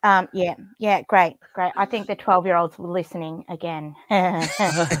great. I think the 12-year-olds were listening again. Well,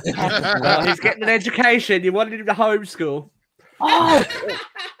 he's getting an education. You wanted him to homeschool.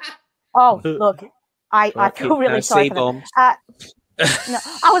 Look, I feel really sorry for them. No,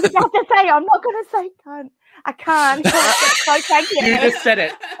 I was about to say, I'm not going to say cunt. I can't. So thank you. You just said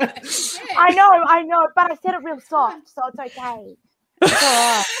it. I know, but I said it real soft, so it's okay.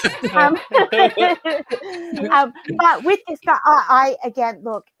 It's all right. But with this guy, I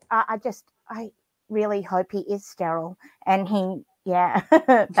really hope he is sterile, and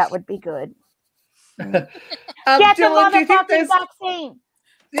that would be good. Get Dylan, the motherfucking vaccine.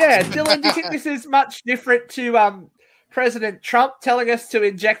 Yeah, Dylan, do you think this is much different to President Trump telling us to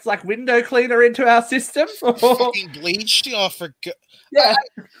inject like window cleaner into our system? Fucking bleach? Oh, for God. Yeah.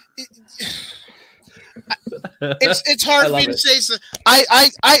 It's hard for me to say. So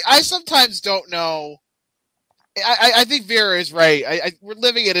I sometimes don't know. I think Vera is right. We're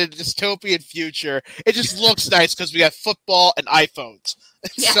living in a dystopian future. It just looks nice because we have football and iPhones.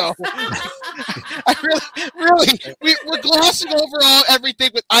 Yeah. So I we're glossing over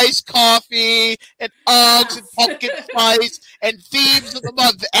everything with iced coffee and Uggs and pumpkin spice and themes of the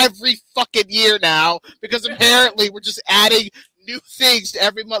month every fucking year now, because apparently we're just adding new things to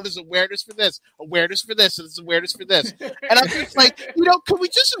every month. There's awareness for this, and there's awareness for this. And I'm just like, can we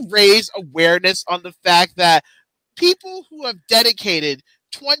just raise awareness on the fact that people who have dedicated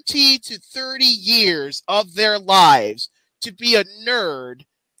 20 to 30 years of their lives to be a nerd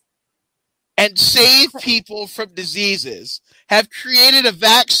and save people from diseases have created a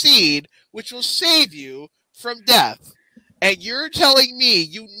vaccine which will save you from death. And you're telling me,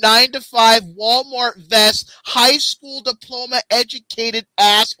 you 9-to-5 Walmart vest, high school diploma educated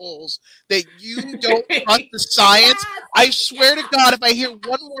assholes, that you don't trust the science? I swear to God, if I hear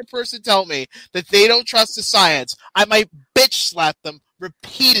one more person tell me that they don't trust the science, I might bitch slap them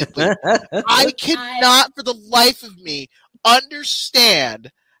repeatedly. I cannot for the life of me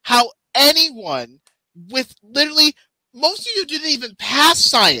understand how anyone with literally, most of you didn't even pass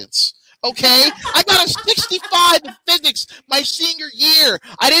science. Okay? I got a 65 in physics my senior year.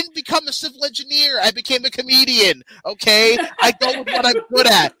 I didn't become a civil engineer. I became a comedian. Okay? I go with what I'm good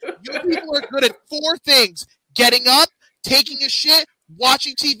at. You people are good at 4 things: getting up, taking a shit,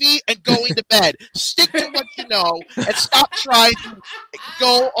 watching TV, and going to bed. Stick to what you know and stop trying to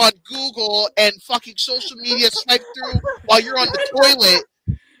go on Google and fucking social media swipe through while you're on the toilet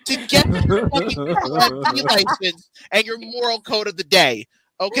to get your fucking license and your moral code of the day.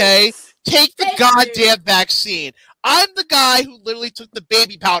 Okay? Take the goddamn vaccine. I'm the guy who literally took the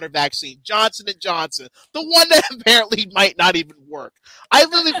baby powder vaccine, Johnson & Johnson, the one that apparently might not even work. I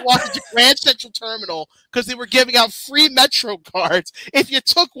literally walked into Grand Central Terminal because they were giving out free Metro cards if you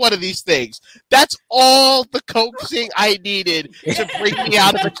took one of these things. That's all the coaxing I needed to bring me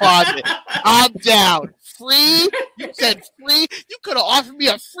out of the closet. I'm down. Free? You said free? You could have offered me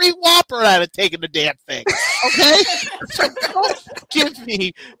a free Whopper and I'd have taken the damn thing. Okay? So don't give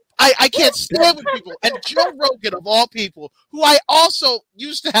me... I can't stand with people. And Joe Rogan, of all people, who I also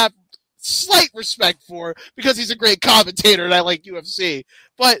used to have slight respect for because he's a great commentator and I like UFC.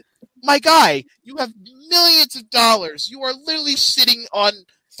 But, my guy, you have millions of dollars. You are literally sitting on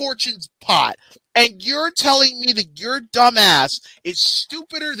Fortune's pot. And you're telling me that your dumbass is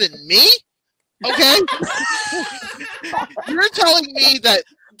stupider than me? Okay? You're telling me that,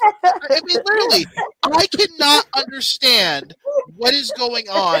 I mean, literally, I cannot understand what is going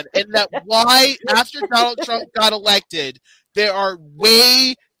on and that why, after Donald Trump got elected, there are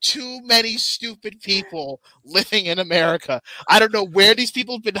way too many stupid people living in America. I don't know where these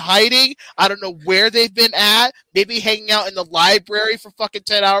people have been hiding. I don't know where they've been at. Maybe hanging out in the library for fucking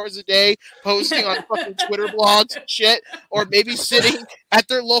 10 hours a day, posting on fucking Twitter blogs and shit, or maybe sitting at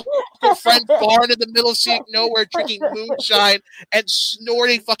their local friend's barn in the middle of nowhere drinking moonshine and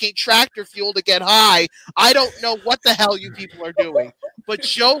snorting fucking tractor fuel to get high. I don't know what the hell you people are doing. But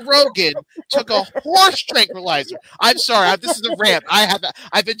Joe Rogan took a horse tranquilizer. I'm sorry, this is a rant.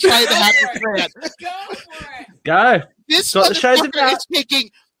 I've been trying to have this rant. Go for it. Go. This motherfucker is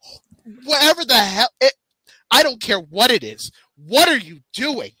taking whatever the hell. I don't care what it is. What are you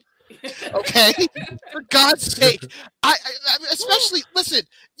doing? Okay? For God's sake. I especially, listen,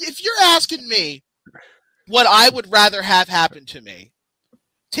 if you're asking me what I would rather have happen to me,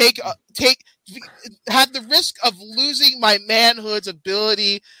 had the risk of losing my manhood's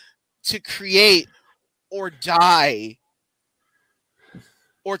ability to create or die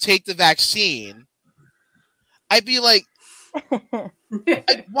or take the vaccine, I'd be like,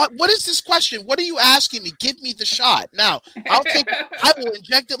 what is this question? What are you asking me? Give me the shot now. I will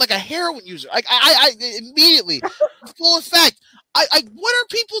inject it like a heroin user. I immediately full effect. What are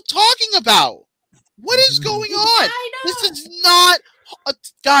people talking about? What is going on? This is not,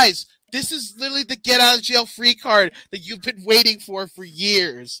 guys. This is literally the get out of jail free card that you've been waiting for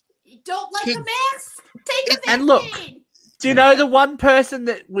years. You don't like the mask? Take the vaccine. And look, do you know the one person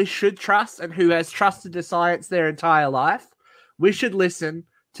that we should trust and who has trusted the science their entire life? We should listen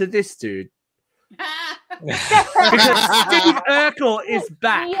to this dude. Because Steve Urkel is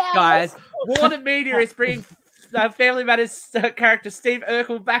back, guys. Warner Media is bringing Family Matters character Steve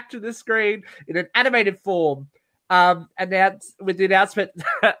Urkel back to the screen in an animated form. With the announcement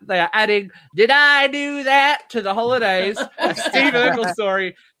that they are adding "Did I Do That" to the holidays, a Steve Urkel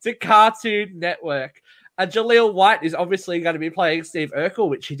story to Cartoon Network. Jaleel White is obviously going to be playing Steve Urkel,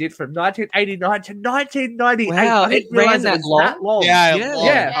 which he did from 1989 to 1998. Wow, I didn't realize it was that long.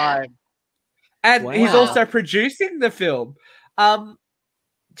 Yeah. And he's also producing the film. Look,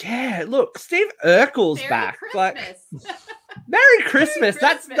 Steve Urkel's Merry back. Christmas. Merry Christmas.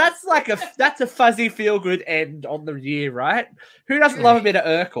 That's like a fuzzy feel good end on the year, right? Who doesn't love a bit of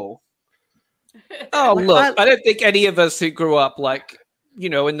Urkel? Oh, look, I don't think any of us who grew up in the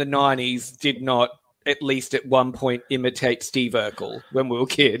 90s did not at least at one point imitate Steve Urkel when we were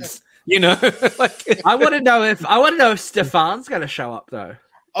kids. I want to know if Stefan's going to show up though.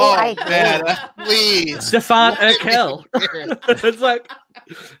 Oh man, please, Stefan Urkel. It's like,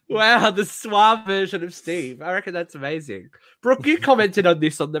 wow, the suave version of Steve. I reckon that's amazing. Brooke, you commented on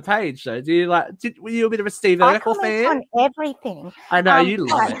this on the page, though. Were you a bit of a Steve Urkel fan? On everything. I know you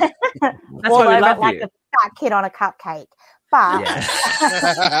love it. That's all why we over love like you. a fat kid on a cupcake. But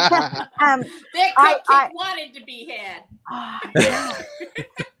that cupcake wanted to be had.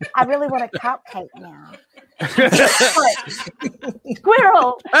 I really want a cupcake now.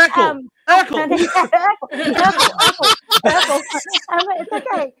 Squirrel. Urkel. It's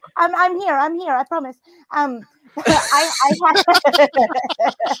okay. I'm here. I promise. Oh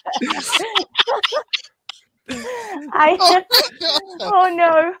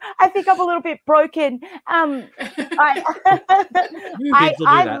no, I think I'm a little bit broken.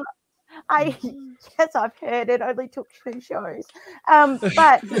 Yes, I've heard it only took 2 shows.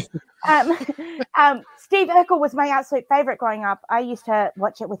 But Steve Urkel was my absolute favorite growing up. I used to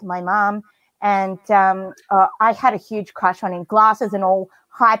watch it with my mom, and I had a huge crush on him. Glasses and all,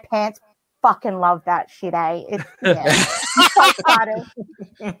 high pants. Fucking love that shit, eh? It's so funny.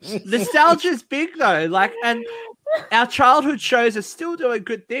 Nostalgia's big though, and our childhood shows are still doing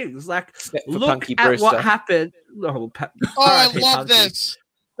good things. Look at what happened. I love this.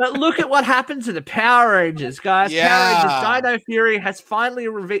 But look at what happened to the Power Rangers, guys. Yeah. Power Rangers Dino Fury has finally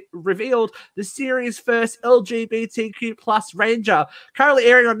revealed the series' first LGBTQ plus Ranger. Currently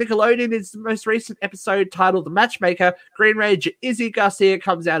airing on Nickelodeon is the most recent episode titled The Matchmaker. Green Ranger Izzy Garcia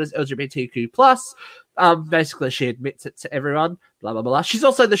comes out as LGBTQ plus. Basically, she admits it to everyone. Blah, blah, blah. She's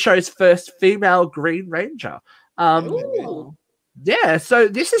also the show's first female Green Ranger. Yeah, so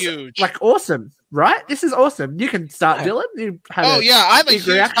this is huge. Awesome, right? This is awesome. You can start, Dylan. I'm a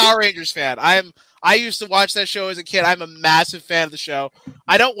huge Power Rangers fan. I used to watch that show as a kid. I'm a massive fan of the show.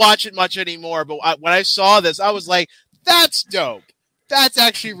 I don't watch it much anymore, but when I saw this, I was like, that's dope. That's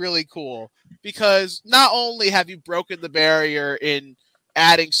actually really cool, because not only have you broken the barrier in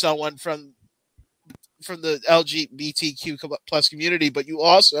adding someone from the LGBTQ plus community, but you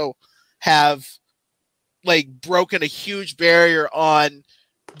also have broken a huge barrier on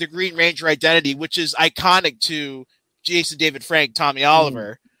the Green Ranger identity, which is iconic to Jason David Frank, Tommy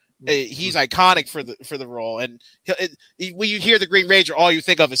Oliver. He's iconic for the role, and when you hear the Green Ranger, all you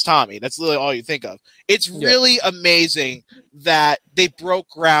think of is Tommy. That's literally all you think of. It's really amazing that they broke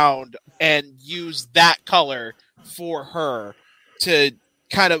ground and used that color for her to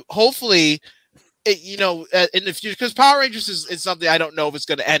kind of hopefully, in the future, because Power Rangers is something I don't know if it's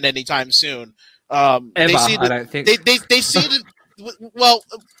going to end anytime soon. I don't think they see it. Well,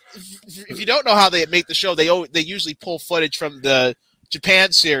 if you don't know how they make the show, they usually pull footage from the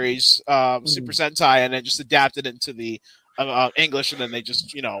Japan series, Super Sentai, and then just adapt it into the English, and then they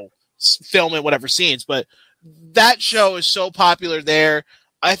just film in whatever scenes. But that show is so popular there.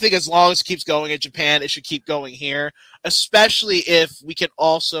 I think as long as it keeps going in Japan, it should keep going here, especially if we can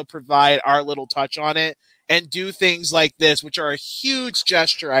also provide our little touch on it and do things like this, which are a huge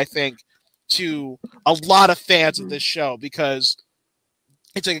gesture, I think, to a lot of fans of this show, because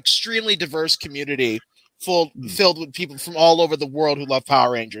it's an extremely diverse community filled with people from all over the world who love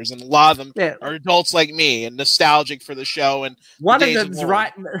Power Rangers, and a lot of them are adults like me and nostalgic for the show. And one of them's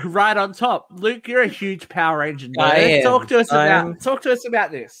right on top. Luke, you're a huge Power Ranger nerd. Talk to us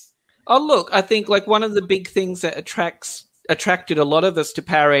about this. Oh, look, I think like one of the big things that attracted a lot of us to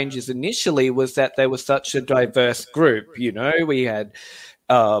Power Rangers initially was that they were such a diverse group. You know, we had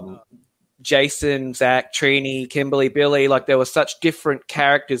Jason, Zach, Trini, Kimberly, Billy, like there were such different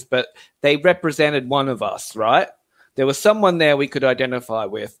characters, but they represented one of us, right? There was someone there we could identify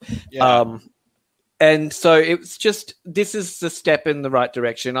with. Yeah. And so it was just, this is the step in the right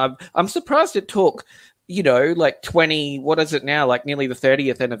direction. I'm surprised it took, you know, like 20, what is it now? Like nearly the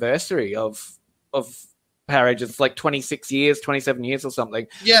 30th anniversary of Power Rangers. It's like 26 years, 27 years or something.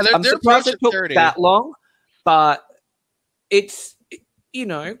 Yeah, I'm surprised it took 30. That long, but it's, you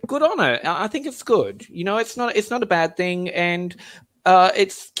know, good on it. I think it's good. You know, it's not a bad thing. And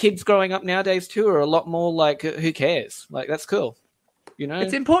it's kids growing up nowadays too are a lot more like, who cares? Like, that's cool. You know,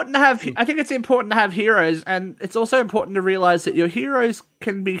 it's important to have. I think it's important to have heroes, and it's also important to realize that your heroes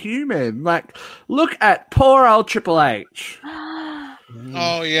can be human. Like, look at poor old Triple H.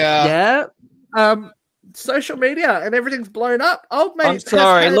 Oh yeah, yeah. Social media and everything's blown up. Old mate. I'm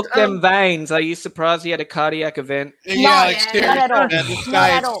sorry. Look them veins. Are you surprised he had a cardiac event? Yeah, not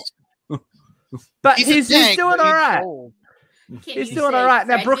at all. But he's doing all right. He's doing all right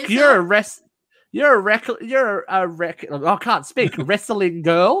now. Brooke, you're a I can't speak. Wrestling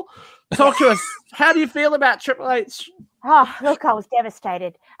girl. Talk to us. How do you feel about Triple H? Oh, look, I was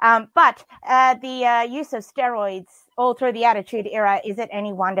devastated. But the use of steroids all through the Attitude Era, is it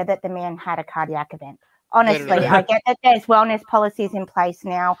any wonder that the man had a cardiac event? Honestly, I get that there's wellness policies in place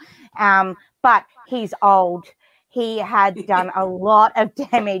now, but he's old. He had done a lot of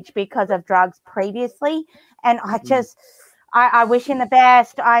damage because of drugs previously, and I wish him the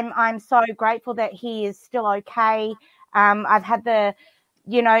best. I'm so grateful that he is still okay. I've had the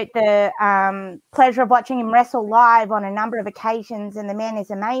pleasure of watching him wrestle live on a number of occasions, and the man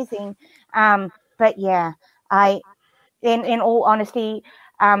is amazing. But yeah, in all honesty,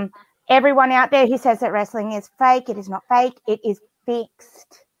 everyone out there who says that wrestling is fake, it is not fake. It is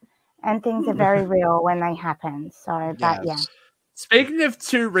fixed, and things are very real when they happen. So, but yeah. Speaking of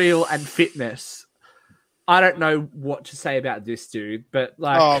too real and fitness, I don't know what to say about this dude, but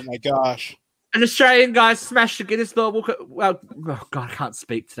like, oh my gosh, an Australian guy smashed the Guinness World Record. Well, oh God, I can't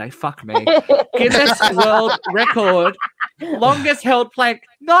speak today. Fuck me. Guinness World Record, longest held plank,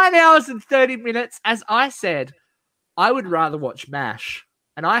 9 hours and 30 minutes. As I said, I would rather watch MASH,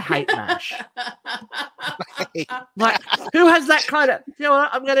 and I hate MASH. Like, who has that kind of? You know what?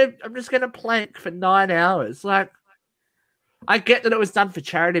 I'm just gonna plank for 9 hours. Like, I get that it was done for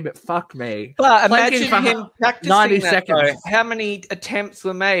charity, but fuck me. But imagine him practicing 90 that, seconds. Though. How many attempts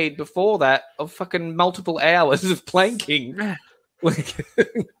were made before that of fucking multiple hours of planking?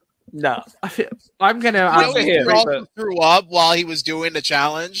 No. I'm going to... He also threw up while he was doing the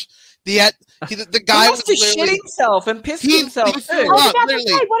challenge. The guy was shit himself and pissed himself. He threw up,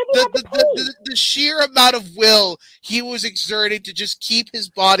 literally. The sheer amount of will he was exerting to just keep his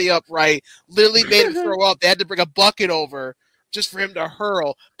body upright literally made him throw up. They had to bring a bucket over just for him to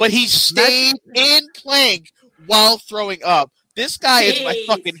hurl. But he stayed in plank while throwing up. This guy is my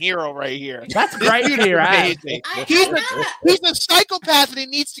fucking hero right here. That's great here. He's a psychopath and he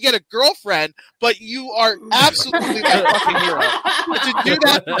needs to get a girlfriend, but you are absolutely my fucking hero. But to do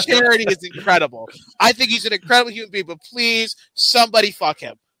that for charity is incredible. I think he's an incredible human being, but please, somebody fuck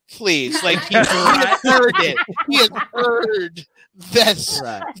him. Please. Like, he has heard it. He has heard this.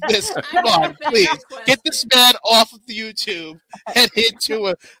 Come on, please. Get this man off of the YouTube and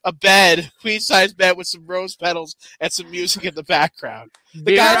into a bed, queen-size bed with some rose petals and some music in the background.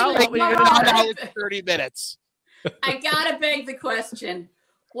 The guy's making 9 hours and 30 minutes. I gotta beg the question.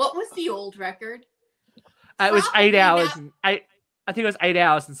 What was the old record? It was 8 hours. I think it was 8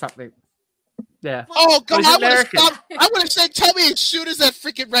 hours and something. Yeah. Oh God! I would have said, "Tell me as soon as that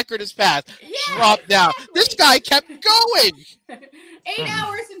freaking record is passed, drop down." Exactly. This guy kept going. 8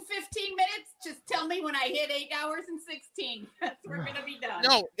 hours and 15 minutes. Just tell me when I hit 8 hours and 16. We're gonna be done.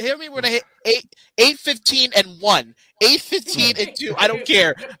 No, hear me when I hit 8:15 and 1, 8:15 and 2. I don't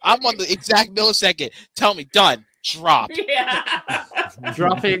care. I'm on the exact millisecond. Tell me, done. Drop. Yeah.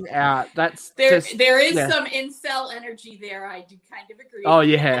 Dropping out. There is some incel energy there. I do kind of agree. Oh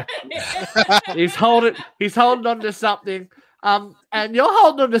yeah. He's holding on to something. And you're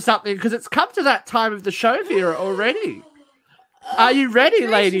holding on to something because it's come to that time of the show, Vera, already. Are you ready,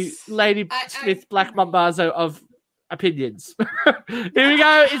 Lady Smith Black Mambazo of opinions? Here we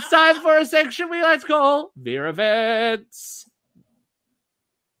go. It's time for a section we like to call Vera Vents.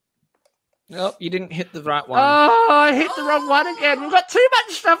 Nope, you didn't hit the right one. Oh, I hit the wrong one again. We've got too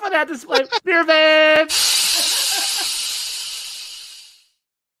much stuff on our display. Beer van.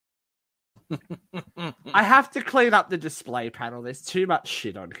 I have to clean up the display panel. There's too much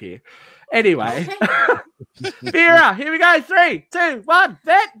shit on here. Anyway, Vera, here we go. 3, 2, 1,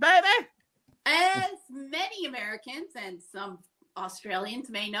 vet, baby. As many Americans and some Australians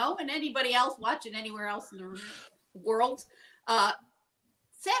may know, and anybody else watching anywhere else in the world,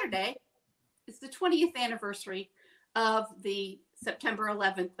 Saturday is the 20th anniversary of the September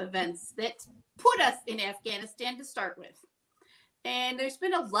 11th events that put us in Afghanistan to start with. And there's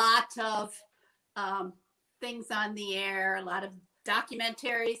been a lot of things on the air, a lot of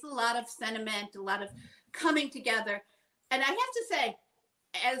documentaries, a lot of sentiment, a lot of coming together. And I have to say,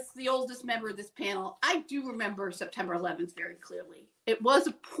 as the oldest member of this panel, I do remember September 11th very clearly. It was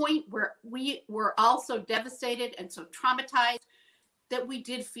a point where we were all so devastated and so traumatized that we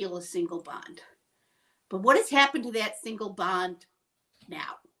did feel a single bond. But what has happened to that single bond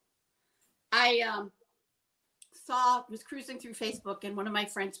now? I was cruising through Facebook, and one of my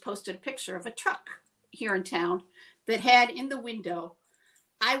friends posted a picture of a truck here in town that had in the window,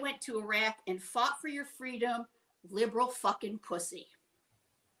 "I went to Iraq and fought for your freedom, liberal fucking pussy."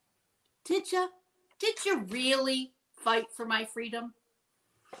 Did you? Did you really fight for my freedom?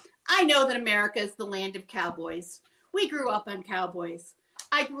 I know that America is the land of cowboys. We grew up on cowboys.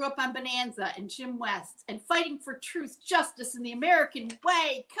 I grew up on Bonanza and Jim West and fighting for truth, justice, and the American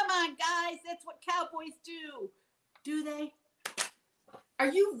way. Come on, guys. That's what cowboys do. Do they? Are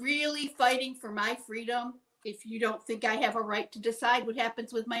you really fighting for my freedom if you don't think I have a right to decide what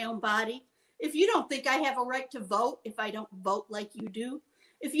happens with my own body? If you don't think I have a right to vote if I don't vote like you do?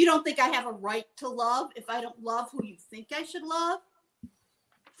 If you don't think I have a right to love if I don't love who you think I should love?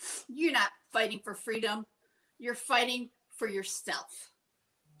 You're not fighting for freedom. You're fighting for yourself.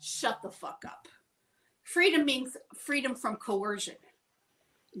 Shut the fuck up. Freedom means freedom from coercion,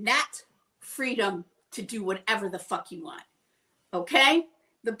 not freedom to do whatever the fuck you want. Okay?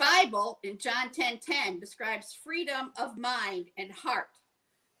 The Bible in John 10:10 describes freedom of mind and heart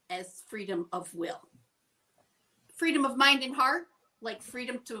as freedom of will. Freedom of mind and heart, like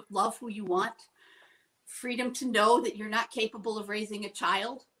freedom to love who you want, freedom to know that you're not capable of raising a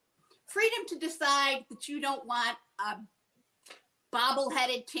child, freedom to decide that you don't want a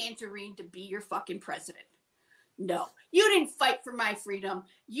bobble-headed tangerine to be your fucking president. No, you didn't fight for my freedom.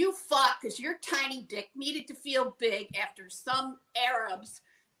 You fought because your tiny dick needed to feel big after some Arabs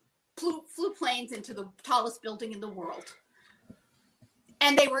flew planes into the tallest building in the world.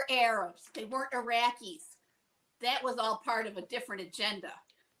 And they were Arabs. They weren't Iraqis. That was all part of a different agenda.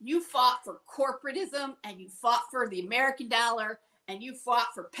 You fought for corporatism, and you fought for the American dollar, and you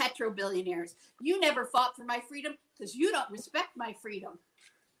fought for petro-billionaires. You never fought for my freedom because you don't respect my freedom.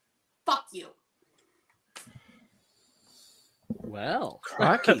 Fuck you. Well,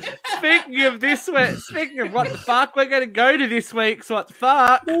 crikey. Speaking of what the fuck, we're going to go to this week's What the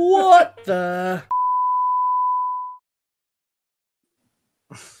Fuck. What the?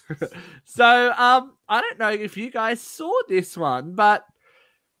 So, I don't know if you guys saw this one, but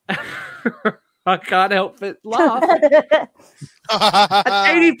I can't help but laugh. An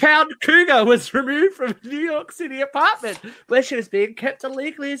 80-pound cougar was removed from a New York City apartment where she was being kept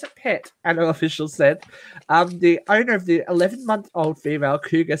illegally as a pet, an official said. The owner of the 11-month-old female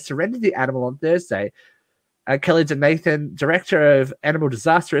cougar surrendered the animal on Thursday. Kelly DeNathan, director of Animal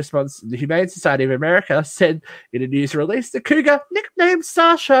Disaster Response in the Humane Society of America, said in a news release, the cougar, nicknamed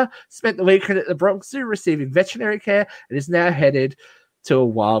Sasha, spent the weekend at the Bronx Zoo receiving veterinary care and is now headed to a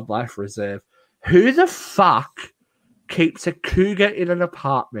wildlife reserve. Who the fuck keeps a cougar in an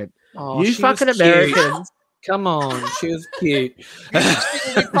apartment? Oh, you fucking Americans. Cute. Come on, she was cute.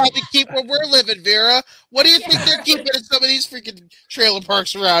 We probably keep where we're living, Vera. What do you think they're keeping in some of these freaking trailer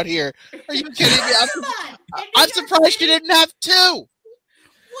parks around here? Are you kidding me? I'm surprised she didn't have two.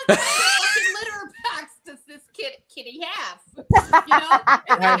 What kind of fucking litter box does this kitty have? You know?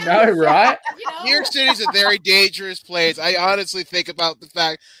 I know, right? You know? New York City's a very dangerous place. I honestly think about the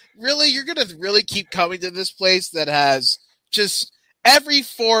fact, really, you're going to really keep coming to this place that has just every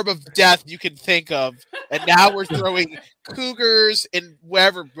form of death you can think of. And now we're throwing cougars in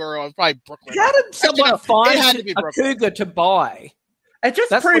wherever borough, probably Brooklyn. How did someone find a Brooklyn. cougar to buy? It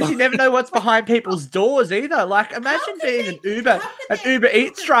just proves you never know what's behind people's doors either. Like, imagine being an Uber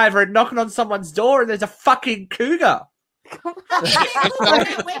Eats driver and knocking on someone's door and there's a fucking cougar. Wake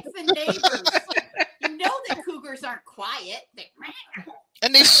the neighbors. You know that cougars aren't quiet.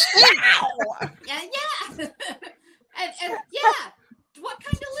 And they stink. Yeah. and yeah. What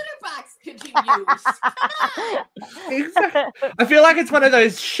kind of litter box could you use? Come on. Exactly. I feel like it's one of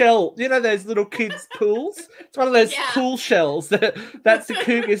those shell, those little kids' pools. It's one of those pool shells that's the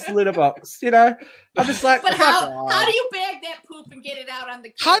cougar's litter box. I'm just like, but how do you bag that poop and get it out on the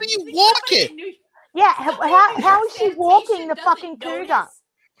couch? How do you walk it? Yeah, how is she walking the fucking cougar?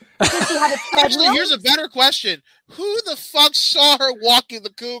 Does she have a Actually, here's a better question. Who the fuck saw her walking the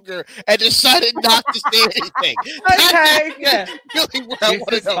cougar and decided not to say anything? Okay, yeah. Really what I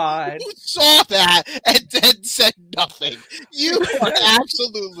want to know. Fine. Who saw that and then said nothing? You are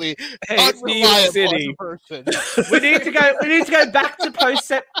absolutely unreliable person. We need to go back to post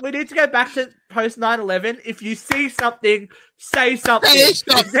 9/11. If you see something, say something. Say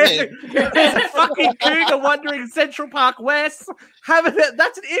something. There's a fucking cougar wandering Central Park West.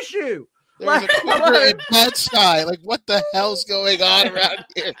 That's an issue. There's a cougar in Bed-Stuy. Like, what the hell's going on around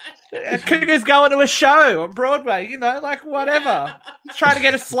here? Cougar's going to a show on Broadway, like whatever. He's trying to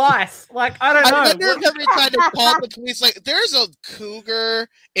get a slice. Like, I don't know. I wonder if every time they call the police, like, there's a cougar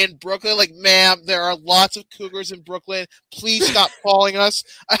in Brooklyn. Like, ma'am, there are lots of cougars in Brooklyn. Please stop calling us.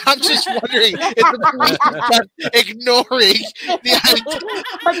 I'm just wondering if the police are ignoring the idea.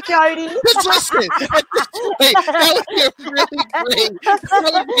 But Jody. Just listen. That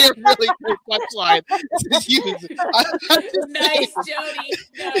would be a really great punchline to use. Nice, Jody.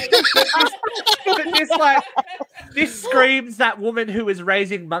 Nice. But this screams that woman who was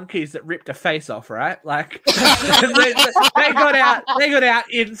raising monkeys that ripped a face off, right? Like they got out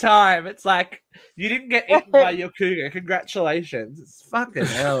in time. It's like, you didn't get eaten by your cougar. Congratulations. It's fucking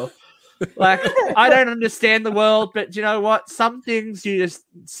hell. Like, I don't understand the world, but you know what? Some things you just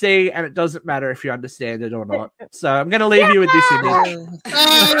see and it doesn't matter if you understand it or not. So I'm going to leave you with this image.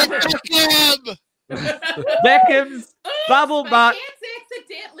 Beckham's bubble butt.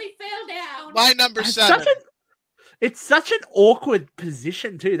 Accidentally fell down. My number 7. It's such an awkward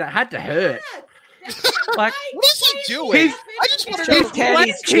position too. That had to hurt. Like, what is he doing? I just want to know.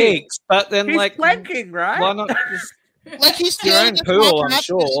 He's his cheeks, but then he's like flanking, right? why not just like he's your own pool? I'm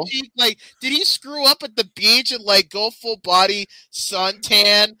sure. Like, did he screw up at the beach and like go full body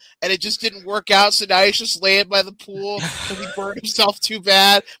suntan, and it just didn't work out? So now he's just laying by the pool because he burned himself too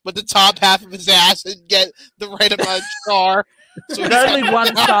bad, but the top half of his ass didn't get the right amount of char. So it's only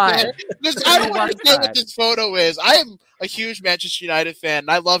one side. Because I don't understand what this photo is. I am a huge Manchester United fan,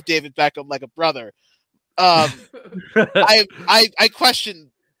 and I love David Beckham like a brother. I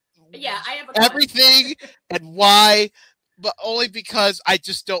question I have everything and why, but only because I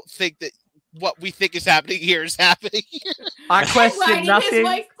just don't think that what we think is happening here is happening here. I question nothing. His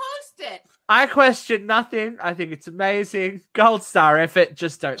wife posted. I question nothing. I think it's amazing. Gold star effort.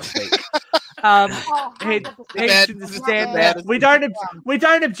 Just don't speak. He should understand that. We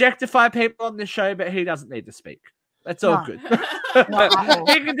don't objectify people on the show, but he doesn't need to speak. That's all good.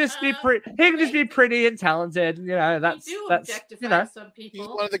 He can just be pretty. He can just be pretty and talented. That's some people. He's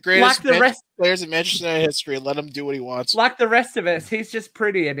one of the greatest players in Manchester United history. Let him do what he wants. Like the rest of us, he's just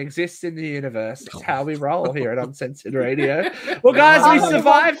pretty and exists in the universe. It's how we roll here at Uncensored Radio. Well, guys, we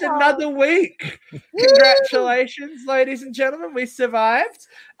survived another week. Congratulations, ladies and gentlemen. We survived.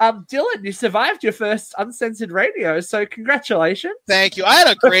 Dylan, you survived your first Uncensored Radio, so congratulations. Thank you. I had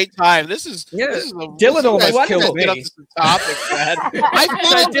a great time. Dylan almost killed me. Topics, man. I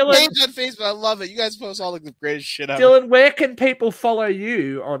follow Dylan on Facebook. I love it. You guys post all the greatest shit ever. Dylan, where can people follow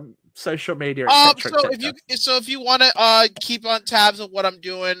you on social media? If you want to keep on tabs on what I'm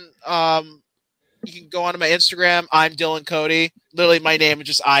doing, you can go onto my Instagram. I'm Dylan Cody. Literally, my name is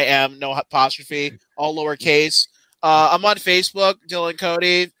just I am, no apostrophe, all lowercase. I'm on Facebook, Dylan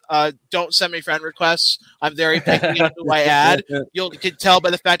Cody. Don't send me friend requests. I'm very picky on who I add. You can tell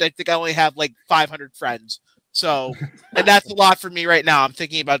by the fact I think I only have like 500 friends. So, and that's a lot for me right now. I'm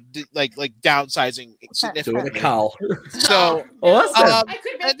thinking about like downsizing significantly. So, awesome.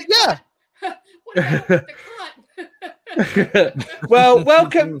 Yeah. Well,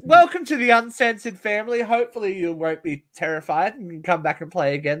 welcome to the Uncensored family. Hopefully you won't be terrified and you can come back and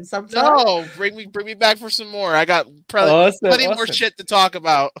play again sometime. No, bring me back for some more. I got plenty more shit to talk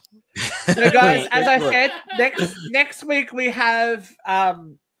about. So guys, as I said, next week we have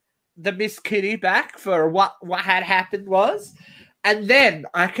the Miss Kitty back for what had happened was, and then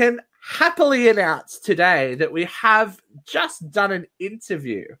I can happily announce today that we have just done an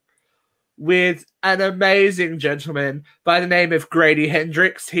interview with an amazing gentleman by the name of Grady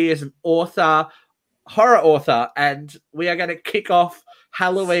Hendrix. He is an author, horror author, and we are going to kick off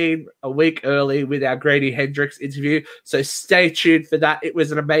Halloween a week early with our Grady Hendrix interview. So stay tuned for that. It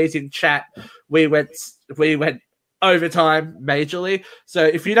was an amazing chat. We went overtime majorly. So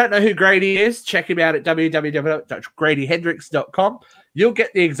if you don't know who Grady is, check him out at www.gradyhendrix.com. You'll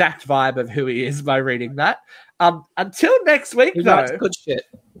get the exact vibe of who he is by reading that. Until next week, He though, writes good shit.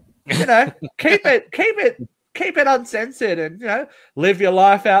 you know, keep it uncensored, and live your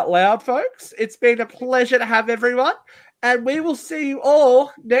life out loud, folks. It's been a pleasure to have everyone, and we will see you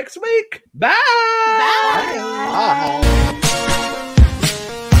all next week. Bye. Bye.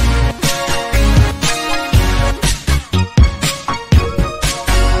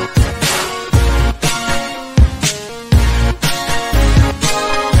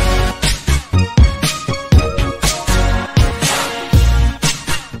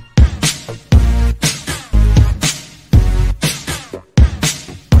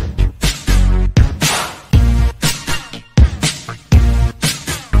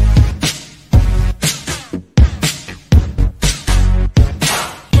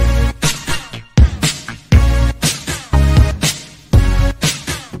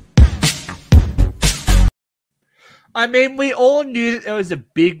 I mean, we all knew that there was a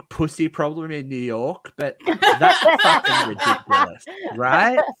big pussy problem in New York, but that's fucking ridiculous,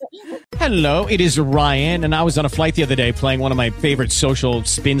 right? Hello, it is Ryan, and I was on a flight the other day playing one of my favorite social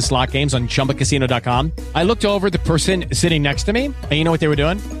spin slot games on ChumbaCasino.com. I looked over at the person sitting next to me, and you know what they were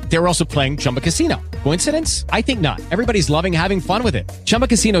doing? They were also playing Chumba Casino. Coincidence? I think not. Everybody's loving having fun with it. Chumba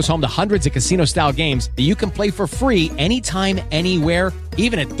Casino is home to hundreds of casino-style games that you can play for free anytime, anywhere,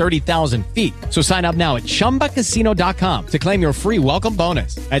 even at 30,000 feet. So sign up now at ChumbaCasino.com to claim your free welcome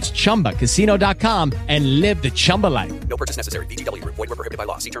bonus. That's ChumbaCasino.com and live the Chumba life. No purchase necessary. VGW. Void where prohibited by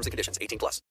law. See terms and conditions. 18+.